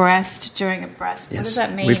non-milking breast during a breast. What Yes. does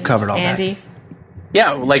that mean? We've covered all that. Andy?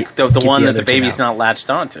 Yeah, like the Get one the that other the two baby's out. not latched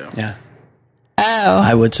onto. Yeah. Oh.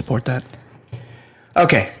 I would support that.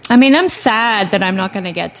 Okay. I mean, I'm sad that I'm not going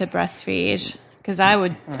to get to breastfeed because I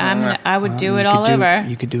would do it all over.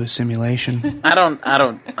 You could do a simulation. I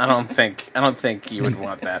don't think you would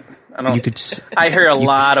want that. I don't. You could. I hear a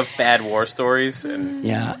lot of bad war stories, and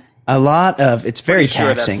Yeah. A lot of it's very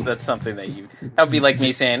sure taxing. that's something that would be like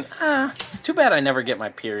me saying, it's too bad I never get my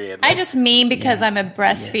period. I just mean because I'm a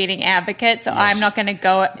breastfeeding advocate, so I'm not going to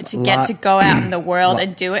get to go out in the world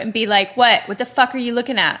and do it and be like, what the fuck are you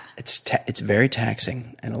looking at? It's very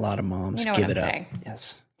taxing, and a lot of moms You know give what it I'm up. saying.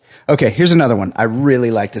 Yes. Okay, here's another one. I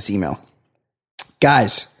really like this email.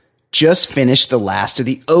 Guys, just finished the last of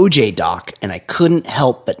the OJ doc, and I couldn't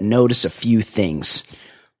help but notice a few things.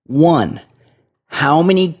 One, how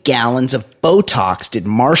many gallons of Botox did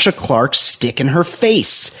Marsha Clark stick in her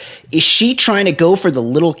face? Is she trying to go for the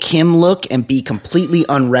little Kim look and be completely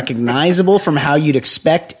unrecognizable from how you'd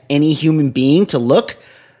expect any human being to look?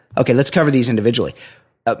 Okay, let's cover these individually.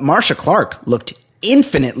 Marsha Clark looked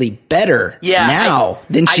infinitely better now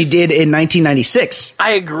than she did in 1996.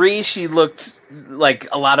 I agree. She looked like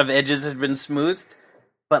a lot of edges had been smoothed,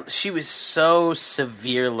 but she was so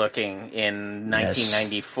severe looking in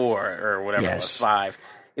 1994 or whatever it was, 5.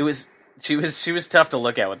 She was tough to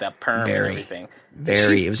look at with that perm and everything.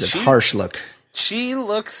 It was a harsh look. She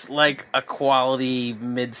looks like a quality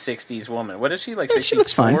mid-60s woman. What is she, like 64 she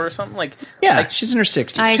looks fine. or something? Yeah, she's in her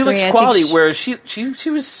 60s. I She agree. looks I quality. think Whereas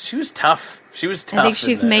she was tough. She was tough. I think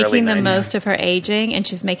she's in the making the early 90s. most of her aging, and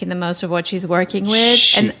she's making the most of what she's working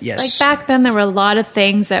with. Yes. Like back then, there were a lot of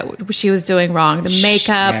things that she was doing wrong: the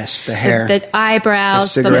makeup, Yes, the hair, the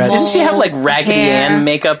eyebrows, the the cigarettes. mole, Didn't she have like Raggedy hair. Ann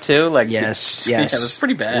makeup too? Like Yes. yeah, it was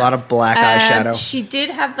pretty bad. A lot of black eyeshadow. She did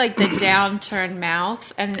have like the downturned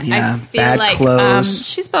mouth, and Yeah, I feel bad like clothes.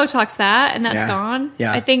 she's Botoxed that, and that's Yeah. gone.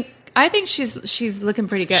 Yeah. I think she's looking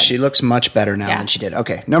pretty good. She looks much better now Yeah. than she did.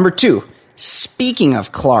 Okay, number 2. Speaking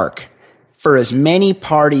of Clark, for as many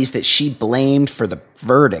parties that she blamed for the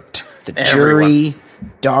verdict, the jury,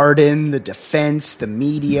 Darden, the defense, the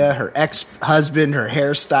media, her ex-husband, her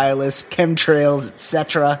hairstylist, chemtrails,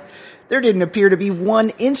 etc., there didn't appear to be one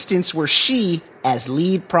instance where she, as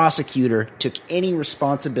lead prosecutor, took any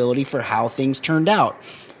responsibility for how things turned out.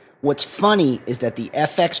 What's funny is that the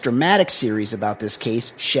FX dramatic series about this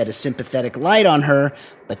case shed a sympathetic light on her,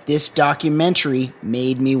 but this documentary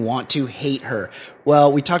made me want to hate her.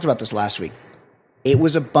 Well, we talked about this last week. It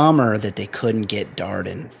was a bummer that they couldn't get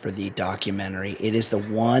Darden for the documentary. It is the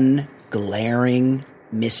one glaring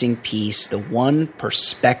missing piece, the one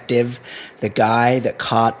perspective, the guy that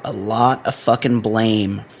caught a lot of fucking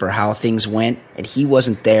blame for how things went, and he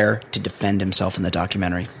wasn't there to defend himself in the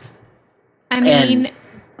documentary. I mean,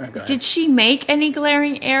 did she make any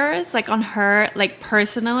glaring errors, like on her, like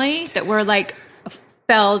personally, that were like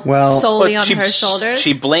fell solely on her shoulders?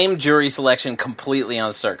 She blamed jury selection completely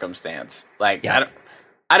on circumstance. Like, Yeah.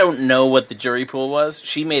 I don't know what the jury pool was.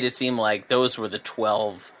 She made it seem like those were the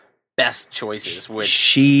 12 best choices. Which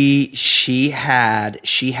she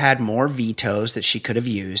had more vetoes that she could have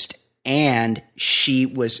used, and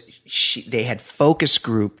they had focus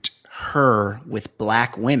grouped her with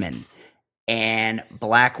black women, and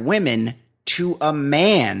black women to a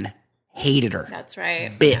man hated her. That's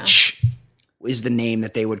right. Bitch is the name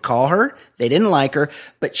that they would call her. They didn't like her,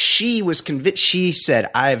 but she was convinced. She said,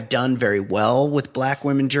 "I have done very well with black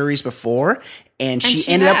women juries before." And she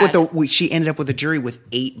ended up with a jury with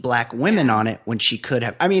 8 black women on it when she could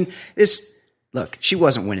have. I mean, look, she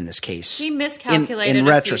wasn't winning this case. She miscalculated in a few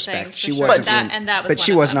retrospect. things, She for sure. wasn't, That was but one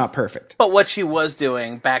she of was them. not perfect. But what she was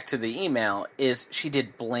doing, back to the email, is she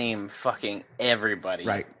did blame fucking everybody.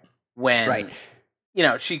 Right. When,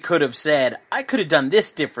 she could have said, I could have done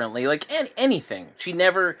this differently, like anything. She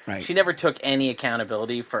never took any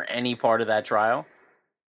accountability for any part of that trial.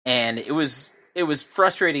 And it was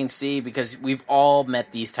frustrating to see, because we've all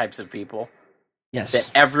met these types of people. Yes.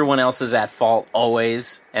 That everyone else is at fault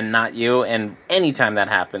always and not you. And anytime that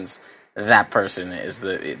happens, that person is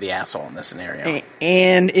the asshole in this scenario.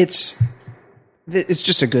 And it's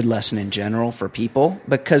just a good lesson in general for people,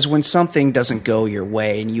 because when something doesn't go your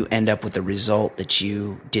way and you end up with a result that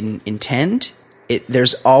you didn't intend,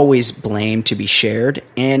 there's always blame to be shared,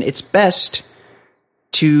 and it's best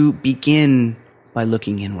to begin by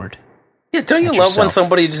looking inward. Yeah, don't you love when yourself.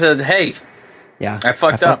 somebody just said, "Hey, Yeah, I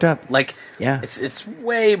fucked up." Like, yeah, it's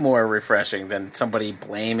way more refreshing than somebody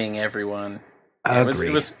blaming everyone. Yeah,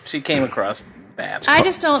 it was. She came across bad. I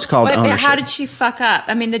just don't. It's called ownership. How did she fuck up?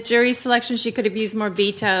 I mean, the jury selection, she could have used more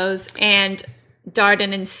vetoes, and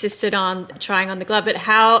Darden insisted on trying on the glove. But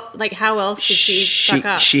how else did she fuck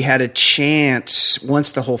up? She had a chance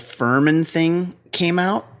once the whole Furman thing came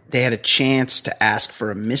out. They had a chance to ask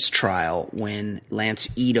for a mistrial when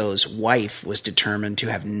Lance Ito's wife was determined to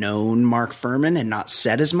have known Mark Furman and not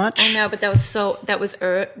said as much. I know, but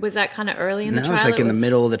was that kind of early in the trial? It was like in the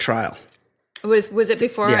middle of the trial. Was it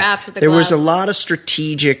before or after the There glove? was a lot of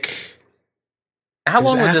strategic. How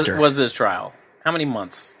long was this trial? How many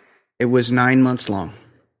months? It was 9 months long.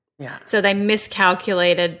 Yeah. So they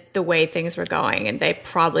miscalculated the way things were going, and they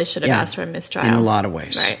probably should have asked for a mistrial. In a lot of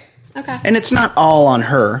ways. Right. Okay. And it's not all on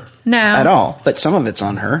her. No. At all. But some of it's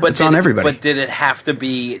on her. It's on everybody. But did it have to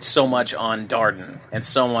be so much on Darden and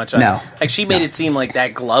so much on... No. Like, she made it seem like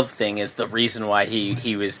that glove thing is the reason why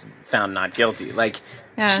he was found not guilty. Like,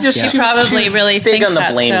 she probably really big thinks on the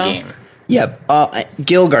that blame still. game. Yeah,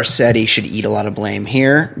 Gil Garcetti should eat a lot of blame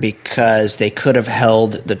here, because they could have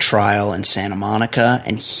held the trial in Santa Monica,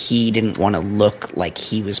 and he didn't want to look like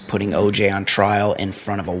he was putting OJ on trial in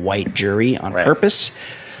front of a white jury on purpose.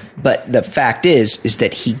 But the fact is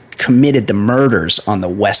that he committed the murders on the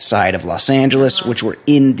west side of Los Angeles, which were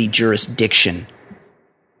in the jurisdiction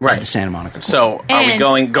of the Santa Monica court. So are we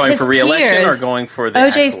going for re-election or going for the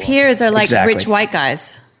OJ's actual... peers are like rich white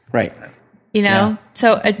guys. Right. You know? Yeah.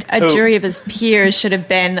 So a jury of his peers should have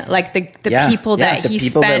been like the people that he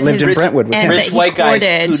spent that lived in Brentwood with him. Rich white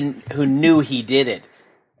guys who knew he did it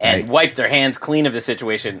and wiped their hands clean of the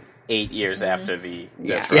situation. 8 years after the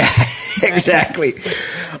Yeah. trial. Yeah, exactly.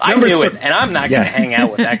 I knew it, and I'm not going to hang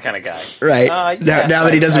out with that kind of guy. Right. Yes, now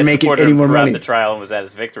that he doesn't make it supported any him more throughout money. the trial and was at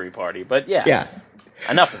his victory party. But Yeah.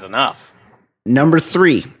 enough is enough. Number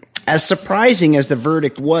 3. As surprising as the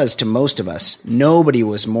verdict was to most of us, nobody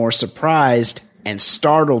was more surprised and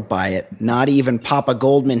startled by it, not even Papa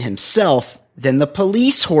Goldman himself, than the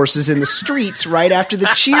police horses in the streets right after the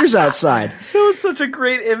cheers outside. That was such a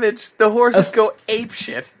great image. The horses go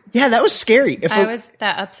apeshit. Yeah, that was scary.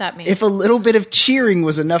 That upset me. If a little bit of cheering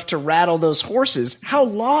was enough to rattle those horses, how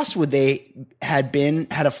lost would they had been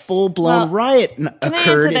had a full-blown riot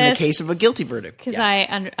occurred in the case of a guilty verdict? Because I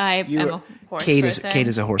am a horse Kate person. Kate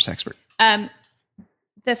is a horse expert.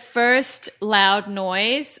 The first loud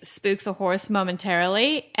noise spooks a horse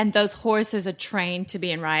momentarily, and those horses are trained to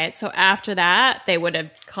be in riot. So after that, they would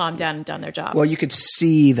have calmed down and done their job. Well, you could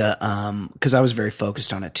see the because I was very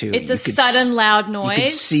focused on it too. It's a sudden loud noise. You could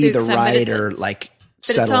see the spooks them, rioter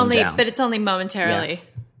settling down. But it's only momentarily.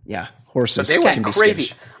 Yeah, horses. They were can be crazy.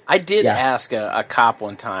 skittish. I did ask a cop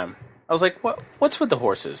one time. I was like, what's with the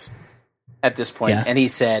horses at this point? Yeah. And he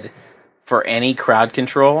said, for any crowd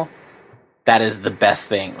control, that is the best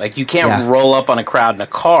thing. Like, you can't roll up on a crowd in a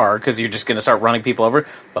car because you're just going to start running people over,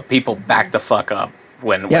 but people back the fuck up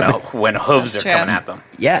when hooves are coming at them.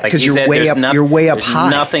 Yeah, like because he you're said, way up. You're way up there's high.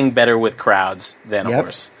 nothing better with crowds than a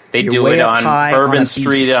horse. They You're do way it up on high on a Bourbon beast.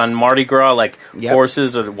 Street, on Mardi Gras. Like,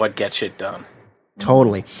 horses are what get shit done.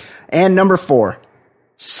 Totally. And number 4.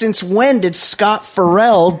 Since when did Scott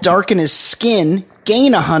Farrell darken his skin,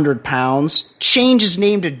 gain 100 pounds, change his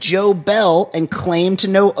name to Joe Bell, and claim to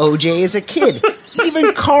know OJ as a kid?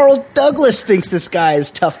 Even Carl Douglas thinks this guy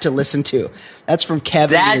is tough to listen to. That's from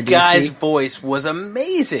Kevin. That guy's voice was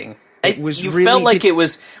amazing. You really felt like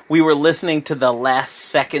we were listening to the last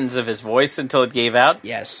seconds of his voice until it gave out.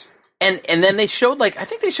 Yes. And then they showed, I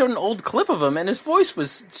think they showed an old clip of him, and his voice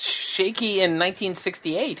was shaky in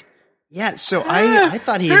 1968. Yeah, so I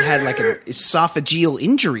thought he had an esophageal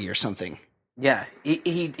injury or something. Yeah,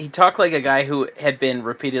 he talked like a guy who had been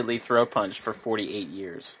repeatedly throat punched for 48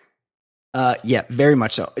 years. Yeah, very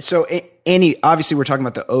much so. So obviously we're talking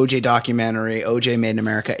about the OJ documentary, OJ Made in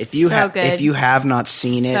America. If you have not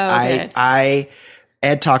seen it,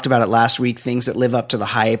 Ed talked about it last week, things that live up to the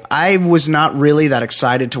hype. I was not really that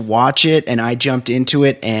excited to watch it, and I jumped into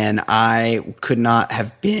it, and I could not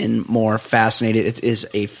have been more fascinated. It is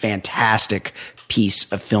a fantastic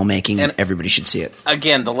piece of filmmaking, and everybody should see it.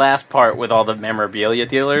 Again, the last part with all the memorabilia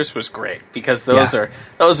dealers was great, because those are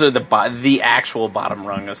the actual bottom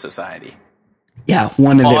rung of society. Yeah,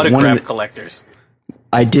 one of the collectors.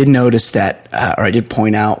 I did notice that, or I did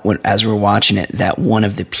point out as we were watching it, that one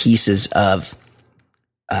of the pieces of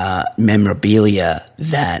memorabilia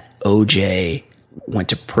that OJ went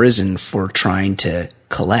to prison for trying to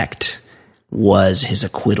collect was his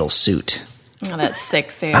acquittal suit. Oh, that's sick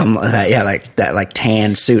suit. That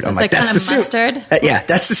tan suit. I'm like, that's the suit. Mustard? Yeah,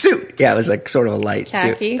 that's the suit. Yeah, it was like sort of a light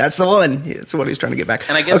khaki. suit. That's the one. That's the one he was trying to get back.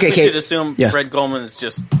 And I guess we should assume Fred Goldman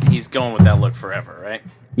is he's going with that look forever, right?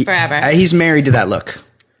 Forever. He's married to that look.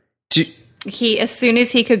 As soon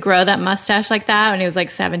as he could grow that mustache like that when he was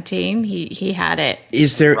 17, he had it.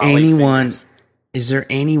 Is there anyone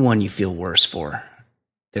you feel worse for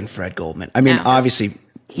than Fred Goldman? I mean, obviously,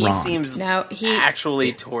 he seems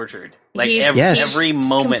actually tortured. He's every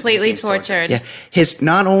moment, completely tortured. Yeah,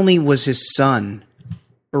 not only was his son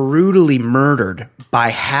brutally murdered by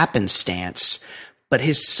happenstance, but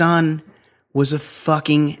his son was a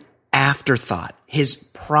fucking afterthought. His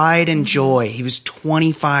pride and joy. He was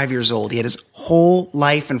 25 years old. He had his whole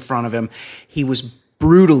life in front of him. He was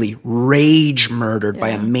brutally rage murdered by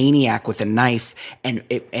a maniac with a knife, and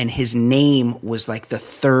his name was like the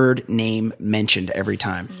third name mentioned every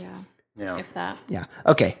time. Yeah. If that. Yeah.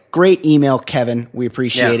 Okay. Great email, Kevin. We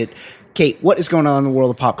appreciate it. Kate, what is going on in the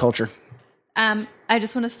world of pop culture? I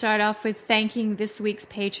just want to start off with thanking this week's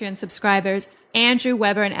Patreon subscribers, Andrew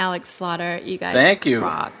Weber and Alex Slaughter. You guys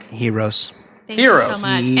rock. Heroes. Thank you so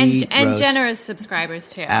much. And generous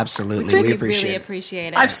subscribers, too. Absolutely. We appreciate really it. appreciate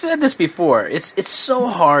it. I've said this before. It's so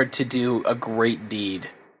hard to do a great deed.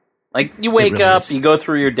 Like, you wake up, you go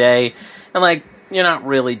through your day, and you're not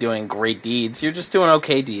really doing great deeds. You're just doing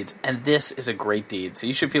okay deeds. And this is a great deed. So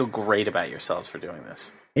you should feel great about yourselves for doing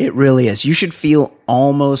this. It really is. You should feel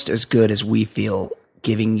almost as good as we feel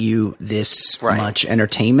giving you this much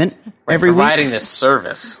entertainment every week. Providing this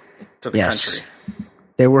service to the country.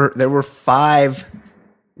 There were 5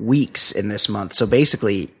 weeks in this month. So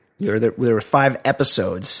basically, there were 5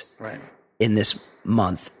 episodes in this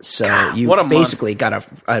month. So you basically got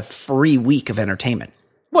a free week of entertainment.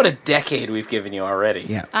 What a decade we've given you already.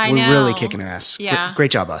 Yeah, I we're know. really kicking ass. Yeah.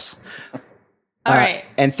 Great job, us. All right.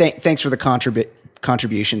 And thanks for the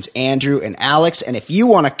contributions, Andrew and Alex. And if you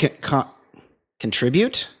want to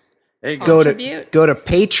contribute, There you go. go Contribute. to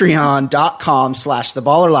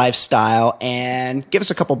patreon.com/theballerlifestyle and give us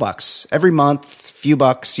a couple bucks every month, few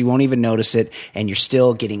bucks. You won't even notice it. And you're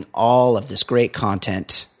still getting all of this great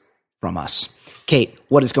content from us. Kate,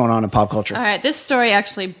 what is going on in pop culture? All right, this story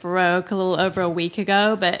actually broke a little over a week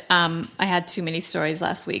ago, but I had too many stories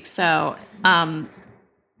last week, so I'm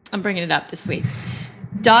bringing it up this week.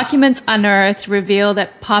 Documents unearthed reveal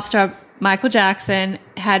that pop star Michael Jackson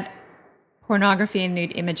had pornography and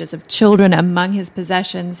nude images of children among his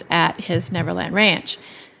possessions at his Neverland Ranch.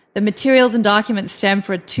 The materials and documents stem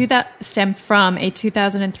from a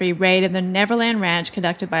 2003 raid of the Neverland Ranch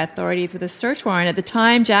conducted by authorities with a search warrant. At the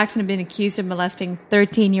time, Jackson had been accused of molesting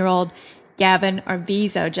 13-year-old Gavin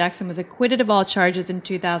Arvizo. Jackson was acquitted of all charges in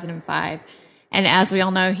 2005, and as we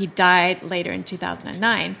all know, he died later in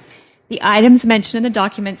 2009. The items mentioned in the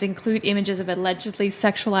documents include images of allegedly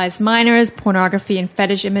sexualized minors, pornography and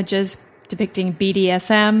fetish images depicting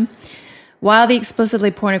BDSM. While the explicitly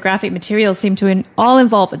pornographic materials seem to all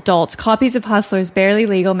involve adults, copies of Hustler's Barely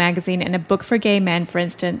Legal magazine and a book for gay men, for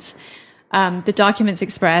instance, the documents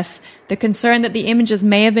express the concern that the images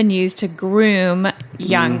may have been used to groom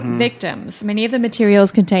young victims. Many of the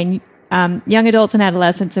materials contain young adults and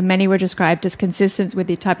adolescents, and many were described as consistent with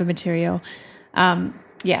the type of material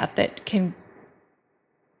that can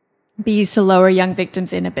be used to lower young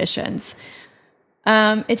victims' inhibitions.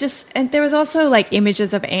 And there was also like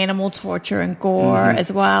images of animal torture and gore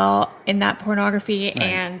as well in that pornography. Right.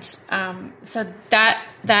 And so that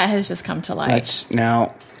has just come to light.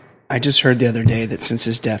 Now, I just heard the other day that since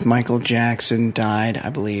his death, Michael Jackson died,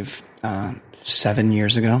 I believe, 7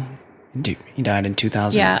 years ago. He died in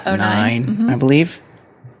 2009, I believe.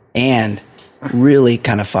 And really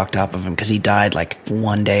kind of fucked up of him because he died like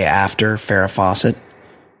one day after Farrah Fawcett.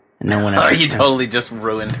 No one ever. You totally just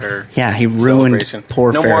ruined her. Yeah, he ruined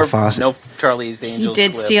poor Farrah Fawcett. No Charlie's Angels. He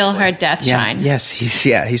did steal her death shine. Yes,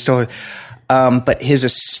 he stole her. But his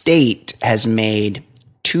estate has made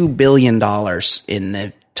 $2 billion in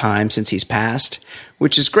the time since he's passed,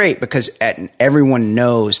 which is great because everyone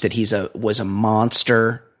knows that was a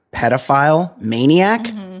monster pedophile maniac,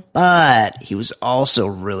 but he was also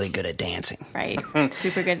really good at dancing. Right,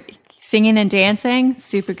 super good. Singing and dancing,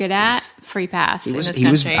 super good at. Free pass in this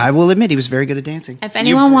country. I will admit, he was very good at dancing. If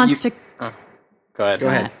anyone wants to... Go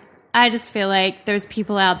ahead. I just feel like there's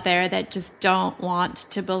people out there that just don't want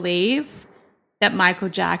to believe that Michael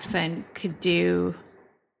Jackson could do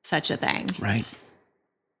such a thing. Right.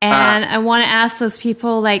 And I want to ask those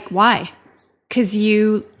people, like, why? Because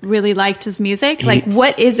you really liked his music? Like,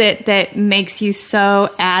 what is it that makes you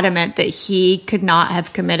so adamant that he could not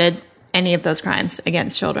have committed any of those crimes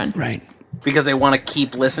against children? Right. Because they want to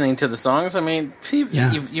keep listening to the songs. I mean,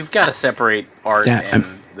 you've got to separate art and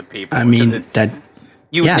the people. I mean,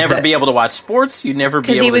 you would never be able to watch sports. You'd never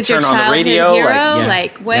be able to turn on the radio.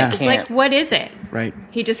 What is it? Right.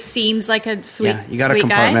 He just seems like a sweet guy. Yeah, you got to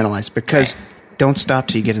compartmentalize because don't stop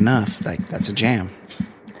till you get enough. Like that's a jam.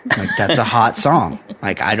 Like that's a hot song.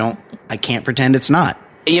 Like I can't pretend it's not.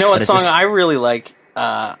 You know what song I really like?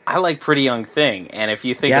 I like Pretty Young Thing, and if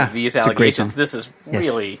you think of these allegations, this is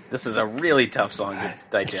a really tough song to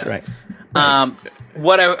digest. That's right.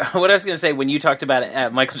 What I was going to say when you talked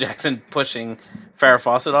about Michael Jackson pushing Farrah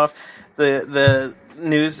Fawcett off the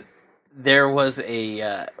news, there was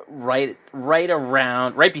a right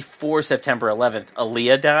before September 11th,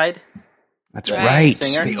 Aaliyah died. That's right.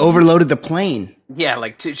 Singer. They overloaded the plane. Yeah,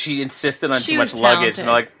 like she insisted on too much luggage, and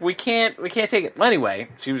they're like, we can't take it. Well, anyway,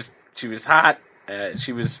 she was hot.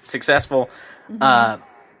 She was successful,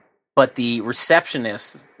 but the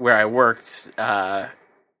receptionist where I worked at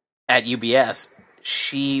UBS,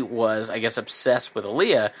 she was, I guess, obsessed with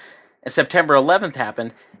Aaliyah. And September 11th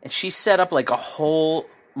happened, and she set up like a whole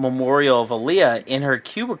memorial of Aaliyah in her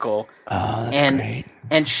cubicle. Oh, that's great.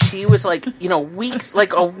 And she was like, weeks,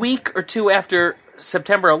 like a week or two after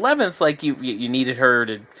September 11th, like you needed her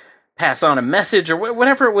to pass on a message or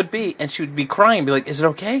whatever it would be, and she would be crying, be like, "Is it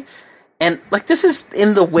okay?" And like this is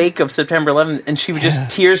in the wake of September 11th, and she would just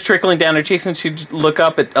tears trickling down her cheeks, and she'd look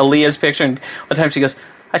up at Aaliyah's picture, and one time she goes,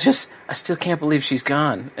 I still can't believe she's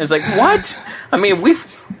gone." And it's like, what? I mean,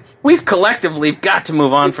 we've collectively got to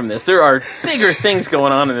move on from this. There are bigger things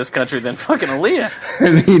going on in this country than fucking Aaliyah.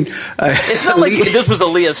 I mean, it's not like this was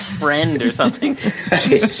Aaliyah's friend or something.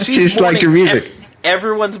 She's she just liked her music.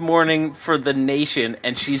 Everyone's mourning for the nation,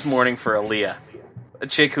 and she's mourning for Aaliyah. A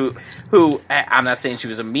chick who I'm not saying she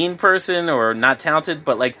was a mean person or not talented,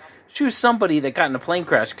 but like She was somebody that got in a plane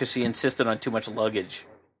crash because she insisted on too much luggage.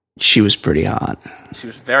 She was pretty hot. She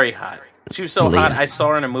was very hot. She was so hot, I saw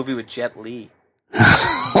her in a movie with Jet Li.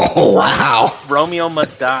 Oh, wow. Romeo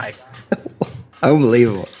Must Die.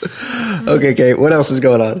 Unbelievable. Okay, Kate, what else is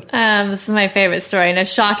going on? This is my favorite story. And a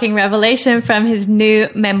shocking revelation from his new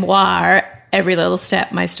memoir, Every Little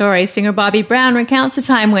Step, My Story. Singer Bobby Brown recounts a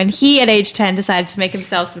time when he, at age 10, decided to make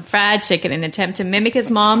himself some fried chicken in an attempt to mimic his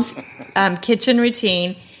mom's kitchen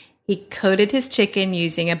routine. He coated his chicken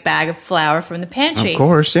using a bag of flour from the pantry. Of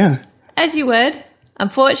course, yeah. As you would.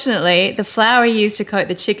 Unfortunately, the flour he used to coat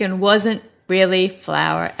the chicken wasn't really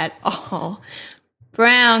flour at all.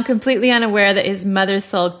 Brown, completely unaware that his mother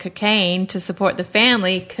sold cocaine to support the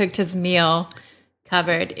family, cooked his meal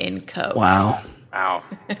covered in coke. Wow. Wow.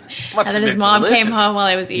 And then his mom came home while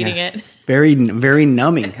I was eating it. Very, very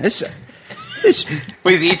numbing. This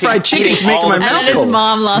fried chicken's making my And mouth then cold. his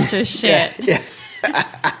mom lost her shit. Yeah.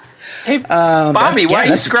 Hey, Bobby, why are you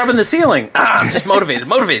that's- scrubbing the ceiling? I'm just motivated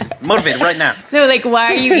right now. No, like,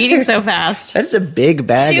 why are you eating so fast? That's a big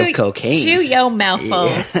bag of cocaine. Chew your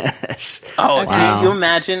mouthfuls. Yes. Oh, Wow. can you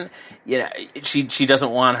imagine? You know, she doesn't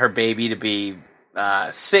want her baby to be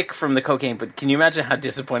sick from the cocaine, but can you imagine how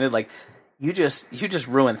disappointed? Like, you just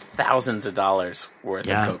ruined thousands of dollars worth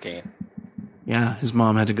of cocaine. Yeah, his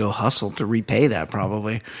mom had to go hustle to repay that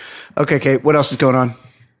probably. Okay, Kate, what else is going on?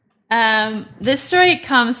 This story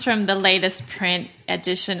comes from the latest print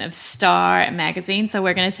edition of Star magazine, so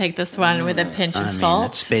we're going to take this one with a pinch of salt.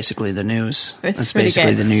 That's basically the news. It's That's pretty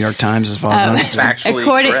basically good. the New York Times as far as It's factually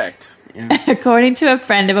correct. According to a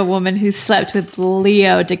friend of a woman who slept with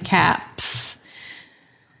Leo DeCaps,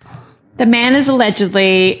 the man is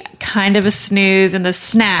allegedly kind of a snooze in the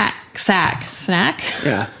snack.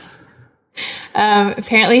 Yeah.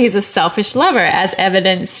 Apparently he's a selfish lover, as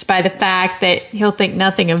evidenced by the fact that he'll think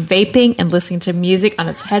nothing of vaping and listening to music on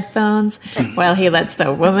his headphones while he lets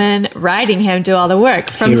the woman riding him do all the work.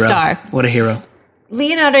 From Hero. Star. What a hero.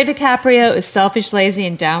 Leonardo DiCaprio is selfish, lazy,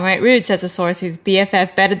 and downright rude, says a source whose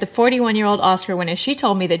BFF betted the 41-year-old Oscar winner. She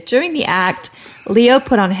told me that during the act, Leo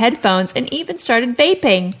put on headphones and even started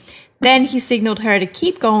vaping. Then he signaled her to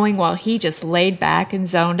keep going while he just laid back and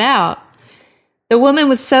zoned out. The woman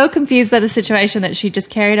was so confused by the situation that she just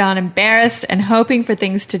carried on, embarrassed and hoping for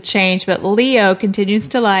things to change. But Leo continues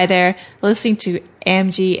to lie there, listening to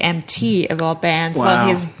MGMT, of all bands,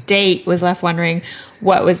 while his date was left wondering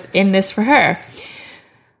what was in this for her.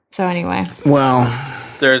 So anyway. Well,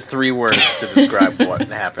 There are 3 words to describe what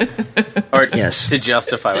happened. Or Yes. to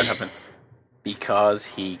justify what happened. Because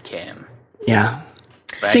he can. yeah.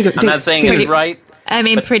 Right? I'm not saying it's right. I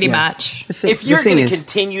mean, pretty much. If you're going to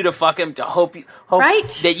continue to fuck him, to hope Right?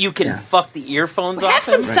 that you can fuck the earphones off Have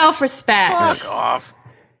some him, self-respect. fuck off.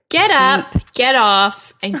 Get up, get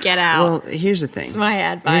off, and get out. Well, here's the thing. That's my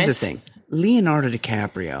advice. Here's the thing. Leonardo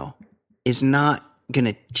DiCaprio is not going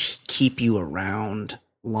to keep you around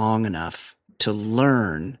long enough to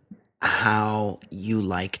learn how you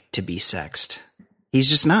like to be sexed. He's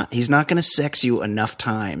just not. He's not going to sex you enough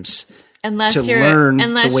times Unless to you're, learn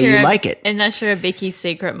unless the way you're you a- like it. Unless you're a Vicky's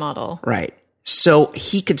Secret model. Right. So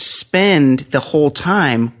he could spend the whole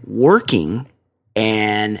time working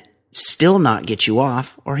and still not get you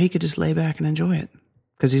off, or he could just lay back and enjoy it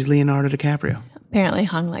because he's Leonardo DiCaprio. Apparently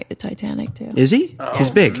hung like the Titanic, too. Is he? He's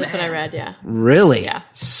big. That's what I read, yeah. Really? Yeah.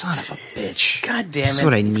 Son of a bitch. God damn it. That's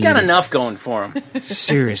what I He's got needed. enough going for him.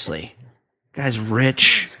 Seriously. Guy's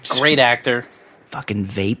rich. Great actor. Fucking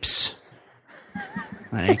vapes.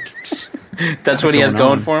 Like, That's what he has going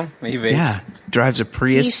going on. for him. He vapes. yeah. Drives a He's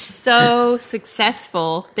Prius. so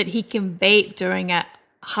successful that he can vape during a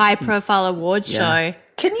high-profile award show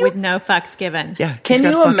Can you- with no fucks given. Yeah. Can he's got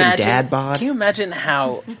you fucking imagine? dad bod. Can you imagine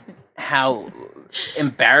how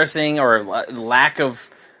embarrassing or lack of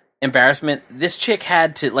embarrassment this chick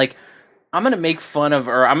had to, like, I'm gonna make fun of,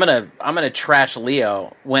 or I'm gonna trash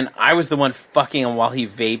Leo when I was the one fucking him while he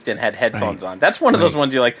vaped and had headphones on. That's one of those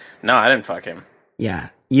ones you're like, no, I didn't fuck him. Yeah.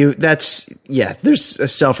 There's a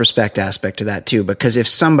self-respect aspect to that too, because if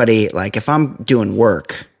somebody, like, if I'm doing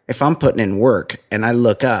work, if I'm putting in work and I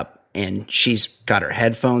look up and she's got her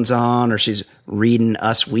headphones on or she's reading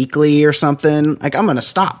Us Weekly or something, like, I'm going to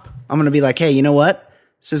stop. I'm going to be like, hey, you know what?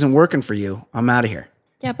 This isn't working for you. I'm out of here.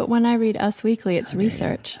 Yeah, but when I read Us Weekly, it's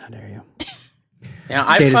research. How dare you? Now,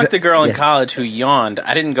 I Okay, does fucked that- a girl in yes. college who yawned.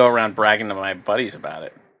 I didn't go around bragging to my buddies about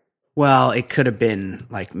it. Well, it could have been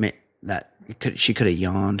like she could have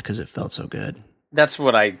yawned because it felt so good. That's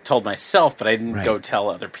what I told myself, but I didn't go tell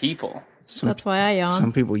other people. So that's why I yawn.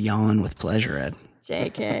 Some people yawn with pleasure, Ed.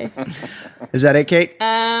 JK. Is that it, Kate?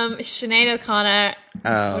 Sinead O'Connor.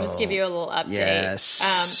 We'll just give you a little update.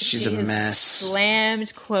 Yes, she's a mess.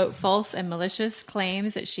 Slammed, quote, false and malicious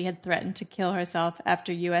claims that she had threatened to kill herself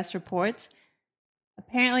after U.S. reports.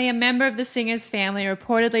 Apparently, a member of the singer's family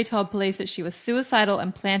reportedly told police that she was suicidal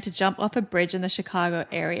and planned to jump off a bridge in the Chicago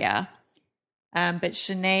area. But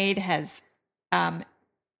Sinead has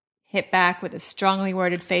hit back with a strongly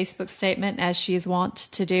worded Facebook statement, as she is wont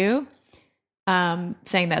to do,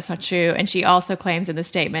 saying that's not true. And she also claims in the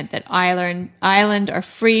statement that Ireland are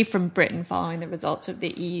free from Britain following the results of the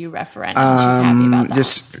EU referendum. She's happy about that.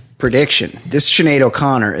 This prediction, this Sinead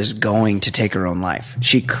O'Connor is going to take her own life.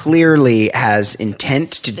 She clearly has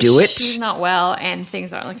intent to do it. She's not well, and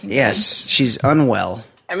things aren't looking good. Yes, she's unwell.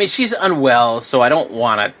 I mean, she's unwell, so I don't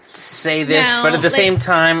want to say this, No, but at the same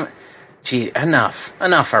time, gee, enough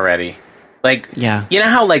already. Like, Yeah. You know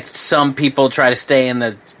how like some people try to stay in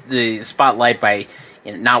the spotlight by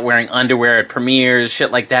not wearing underwear at premieres,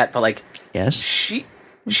 shit like that, but like, Yes. she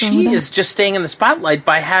is just staying in the spotlight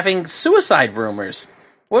by having suicide rumors.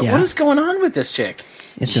 What is going on with this chick?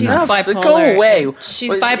 It's She's enough. bipolar. Go away.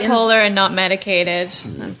 She's bipolar and not medicated,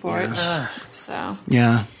 unfortunately. So,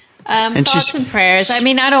 Yeah. thoughts and prayers. I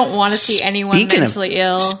mean, I don't want to see anyone mentally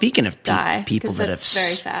ill. Speaking of die, people 'cause that have that's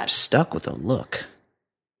very sad. stuck with a look,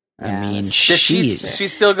 I mean, Does she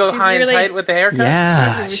still go She's high really- and tight with the haircut?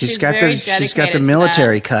 yeah, she's got very the dedicated to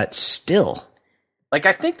military cut still. Like,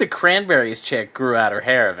 I think the Cranberries chick grew out her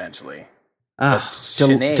hair eventually.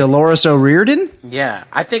 Sinead. Dolores O'Riordan. Yeah,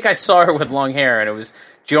 I think I saw her with long hair, and it was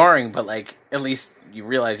jarring, but like, at least you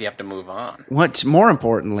realize you have to move on. What's more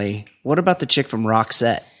importantly, what about the chick from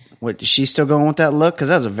Roxette? Is she still going with that look? Because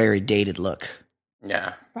that was a very dated look.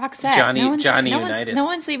 Yeah. Roxette. Johnny no Unitas. no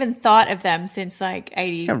one's even thought of them since like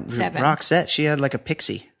 87. Roxette, she had like a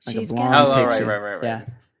pixie, like She's a got- blonde Oh, pixie. right. Yeah.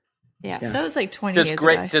 Yeah, that was like 20 Does years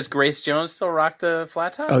ago. Does Grace Jones still rock the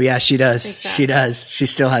flat top? Oh yeah, she does. so. She does. She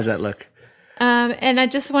still has that look. And I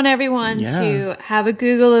just want everyone Yeah. to have a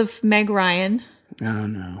Google of Meg Ryan. Oh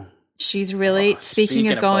no. She's really,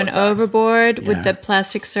 speaking of going Botox. overboard Yeah. with the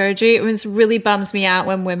plastic surgery, it really bums me out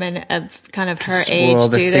when women of kind of her age Well,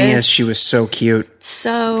 the do thing this. is, she was so cute.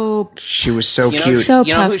 so She was so You know, cute. So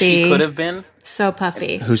you know who she puffy. could have been? so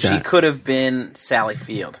puffy. Who's She that? could have been Sally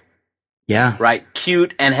Field. Yeah. Right?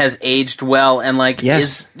 Cute and has aged well and like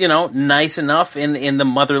Yes. is, nice enough in the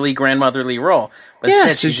motherly, grandmotherly role. But Yeah,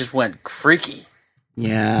 instead so she just went freaky.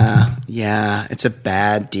 Yeah. It's a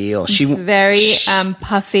bad deal. It's very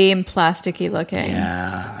puffy and plasticky looking.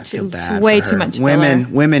 Yeah, I feel It's bad. way for too her. much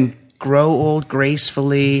Women grow old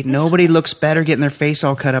gracefully. Nobody looks better getting their face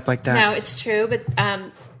all cut up like that. No, it's true, but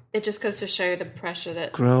it just goes to show you the pressure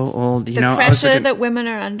that Grow old. the I was pressure looking, that women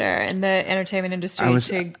are under in the entertainment industry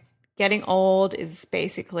to getting old is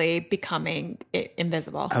basically becoming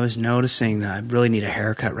invisible. I was noticing that I really need a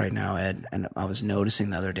haircut right now, Ed. And I was noticing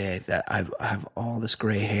the other day that I have all this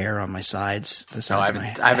gray hair on my sides. The Oh, sides I of my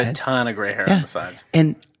head. have a ton of gray hair on the sides.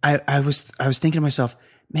 And I was thinking to myself,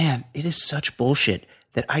 man, it is such bullshit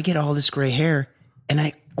that I get all this gray hair and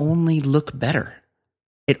I only look better.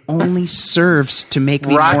 It only serves to make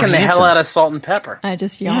me Rocking more the handsome. hell out of salt and pepper. I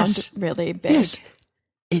just yawned Yes. really big. Yes.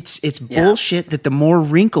 It's bullshit that the more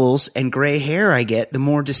wrinkles and gray hair I get, the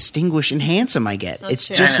more distinguished and handsome I get. It's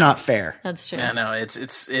true. just I know. not fair. That's true. Yeah, no, it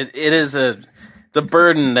is a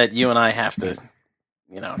burden that you and I have to,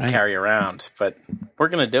 carry around, but we're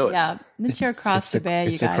gonna do it. Yeah, it's your cross to bear,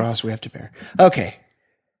 you It's guys. the cross we have to bear. Okay.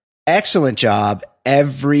 Excellent job,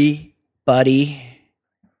 everybody.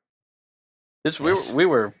 We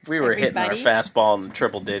were hitting our Everybody? fastball in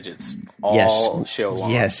triple digits all show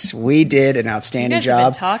long. Yes, we did an You outstanding guys have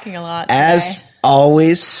job. been talking a lot As today.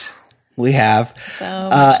 always, we have So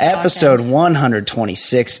much episode talking.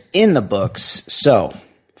 126 in the books. So,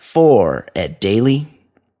 for Ed Daly,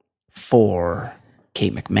 for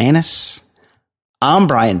Kate McManus, I'm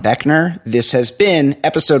Brian Beckner. This has been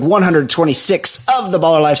episode 126 of the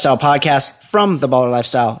Baller Lifestyle Podcast from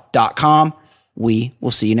theballerlifestyle.com. We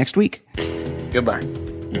will see you next week. Goodbye.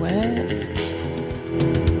 What?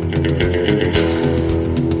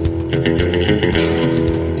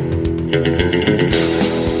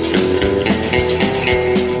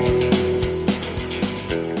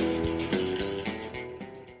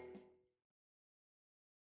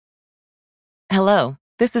 Hello,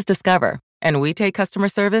 this is Discover, and we take customer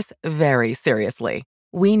service very seriously.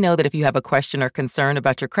 We know that if you have a question or concern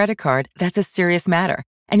about your credit card, that's a serious matter,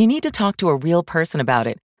 and you need to talk to a real person about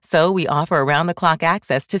it. So we offer around-the-clock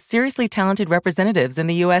access to seriously talented representatives in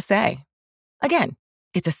the USA. Again,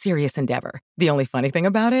 it's a serious endeavor. The only funny thing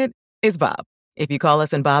about it is Bob. If you call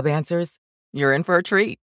us and Bob answers, you're in for a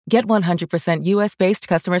treat. Get 100% US-based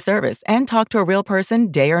customer service and talk to a real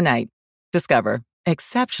person day or night. Discover.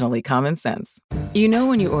 Exceptionally common sense. You know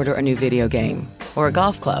when you order a new video game, or a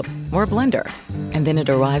golf club, or a blender, and then it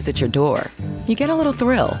arrives at your door, you get a little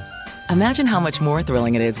thrill. Imagine how much more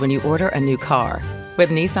thrilling it is when you order a new car. With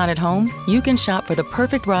Nissan at home, you can shop for the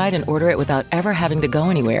perfect ride and order it without ever having to go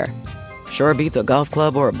anywhere. Sure beats a golf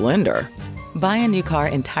club or a blender. Buy a new car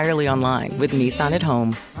entirely online with Nissan at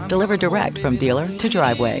home. Delivered direct from dealer to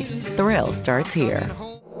driveway. Thrill starts here.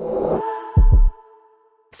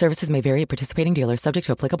 Services may vary at participating dealers, subject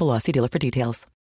to applicable law. See dealer for details.